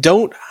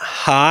 don't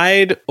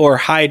hide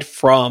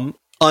from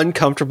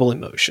uncomfortable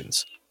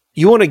emotions.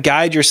 You want to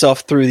guide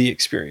yourself through the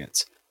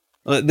experience.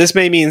 This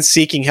may mean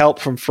seeking help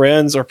from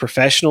friends or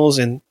professionals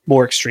in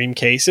more extreme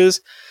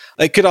cases.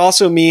 It could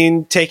also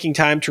mean taking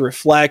time to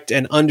reflect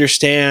and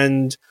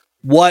understand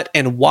what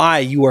and why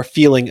you are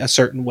feeling a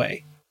certain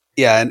way.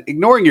 Yeah, and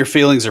ignoring your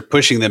feelings or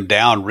pushing them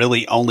down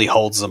really only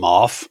holds them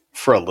off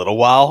for a little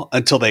while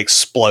until they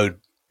explode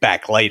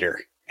back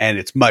later. And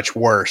it's much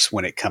worse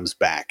when it comes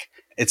back.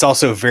 It's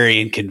also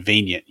very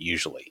inconvenient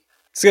usually.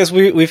 So guys,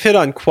 we've hit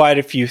on quite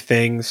a few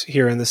things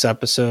here in this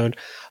episode.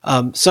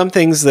 Some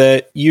things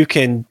that you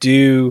can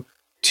do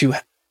to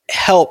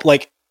help,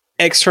 like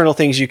external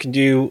things you can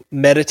do.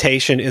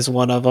 Meditation is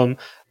one of them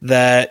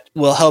that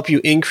will help you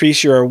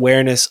increase your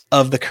awareness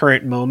of the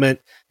current moment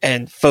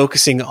and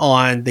focusing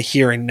on the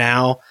here and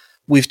now.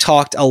 We've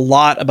talked a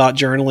lot about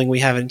journaling. We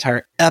have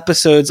entire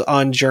episodes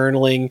on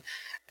journaling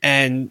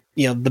and,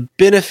 the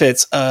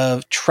benefits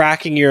of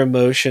tracking your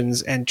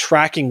emotions and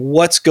tracking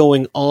what's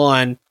going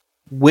on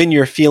when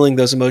you're feeling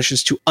those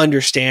emotions to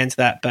understand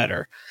that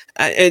better.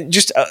 And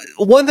just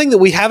one thing that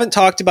we haven't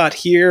talked about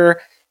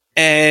here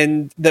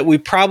and that we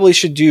probably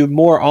should do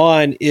more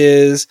on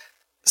is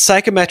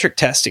psychometric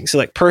testing. So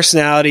like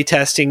personality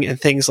testing and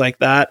things like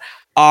that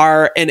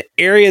are an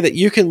area that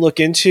you can look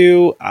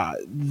into.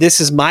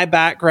 This is my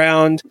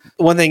background.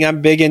 One thing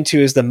I'm big into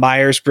is the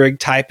Myers-Briggs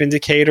Type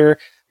Indicator.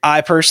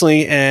 I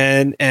personally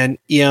am an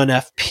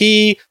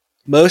ENFP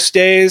most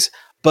days,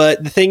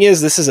 but the thing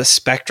is, this is a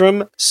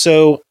spectrum.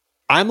 So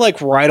I'm like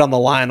right on the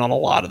line on a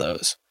lot of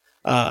those.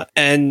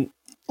 And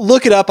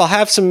look it up. I'll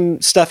have some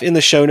stuff in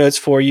the show notes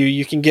for you.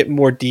 You can get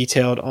more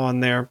detailed on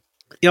there.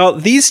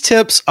 These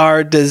tips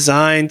are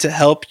designed to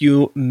help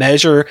you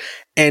measure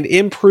and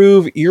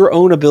improve your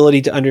own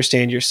ability to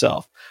understand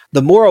yourself.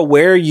 The more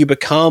aware you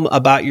become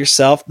about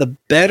yourself, the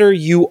better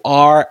you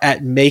are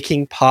at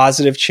making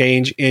positive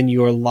change in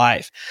your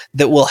life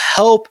that will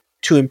help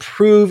to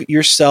improve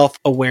your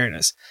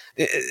self-awareness.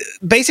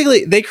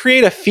 Basically, they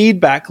create a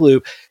feedback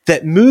loop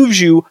that moves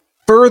you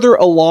further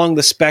along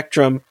the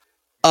spectrum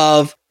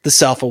of the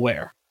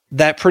self-aware.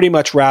 That pretty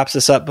much wraps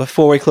us up.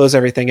 Before we close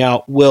everything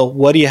out, Will,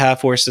 what do you have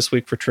for us this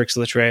week for Tricks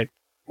of the Trade?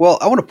 Well,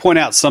 I want to point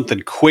out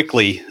something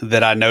quickly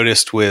that I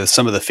noticed with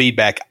some of the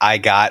feedback I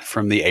got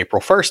from the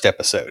April 1st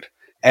episode.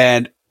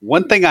 And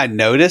one thing I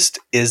noticed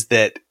is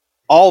that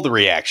all the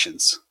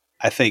reactions,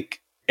 I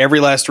think every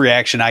last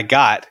reaction I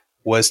got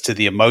was to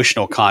the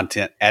emotional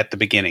content at the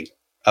beginning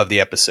of the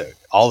episode.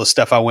 All the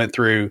stuff I went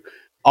through,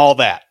 all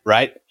that,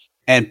 right?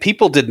 And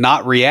people did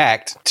not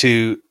react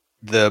to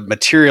the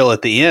material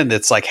at the end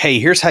that's like, hey,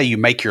 here's how you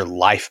make your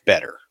life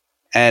better.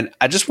 And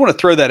I just want to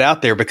throw that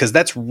out there because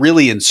that's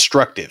really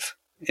instructive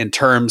in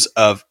terms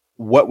of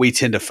what we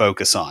tend to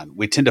focus on.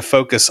 We tend to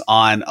focus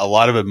on a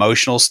lot of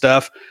emotional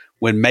stuff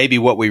when maybe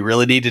what we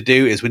really need to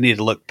do is we need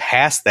to look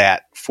past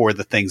that for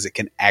the things that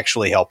can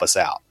actually help us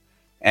out.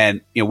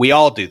 And we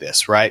all do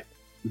this, right?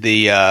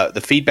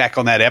 the feedback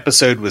on that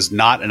episode was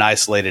not an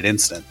isolated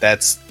incident.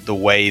 That's the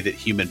way that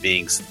human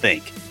beings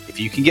think. If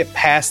you can get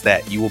past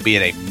that, you will be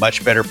in a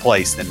much better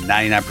place than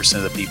 99%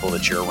 of the people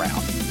that you're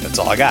around. That's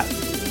all I got.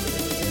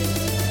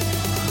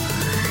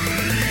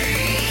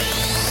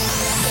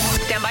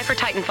 Stand by for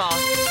Titanfall.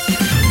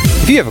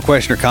 If you have a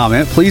question or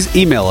comment, please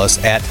email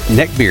us at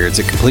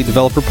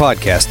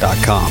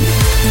neckbeards@CompleteDeveloperPodcast.com.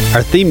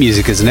 Our theme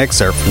music is an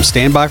excerpt from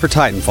Stand By for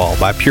Titanfall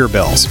by Pure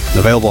Bells,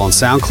 available on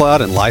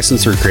SoundCloud and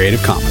licensed through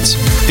Creative Commons.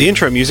 The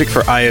intro music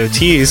for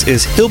IoTs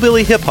is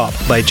Hillbilly Hip Hop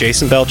by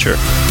Jason Belcher.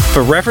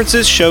 For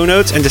references, show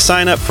notes, and to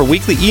sign up for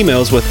weekly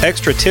emails with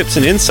extra tips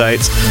and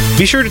insights,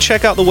 be sure to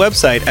check out the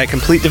website at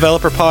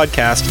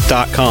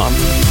CompleteDeveloperPodcast.com.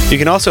 You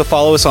can also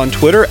follow us on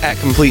Twitter at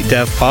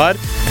CompleteDevPod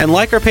and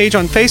like our page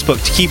on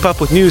Facebook to keep up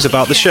with news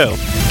about the show.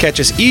 Catch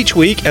us each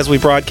week as we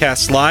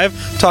broadcast live,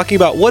 talking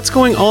about what's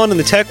going on in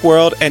the tech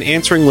world and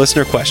answering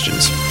listener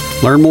questions.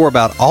 Learn more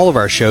about all of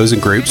our shows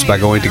and groups by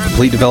going to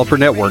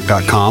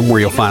CompleteDeveloperNetwork.com, where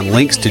you'll find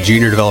links to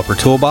Junior Developer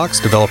Toolbox,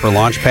 Developer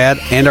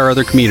Launchpad, and our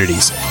other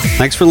communities.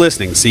 Thanks for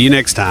listening. See you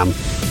next time.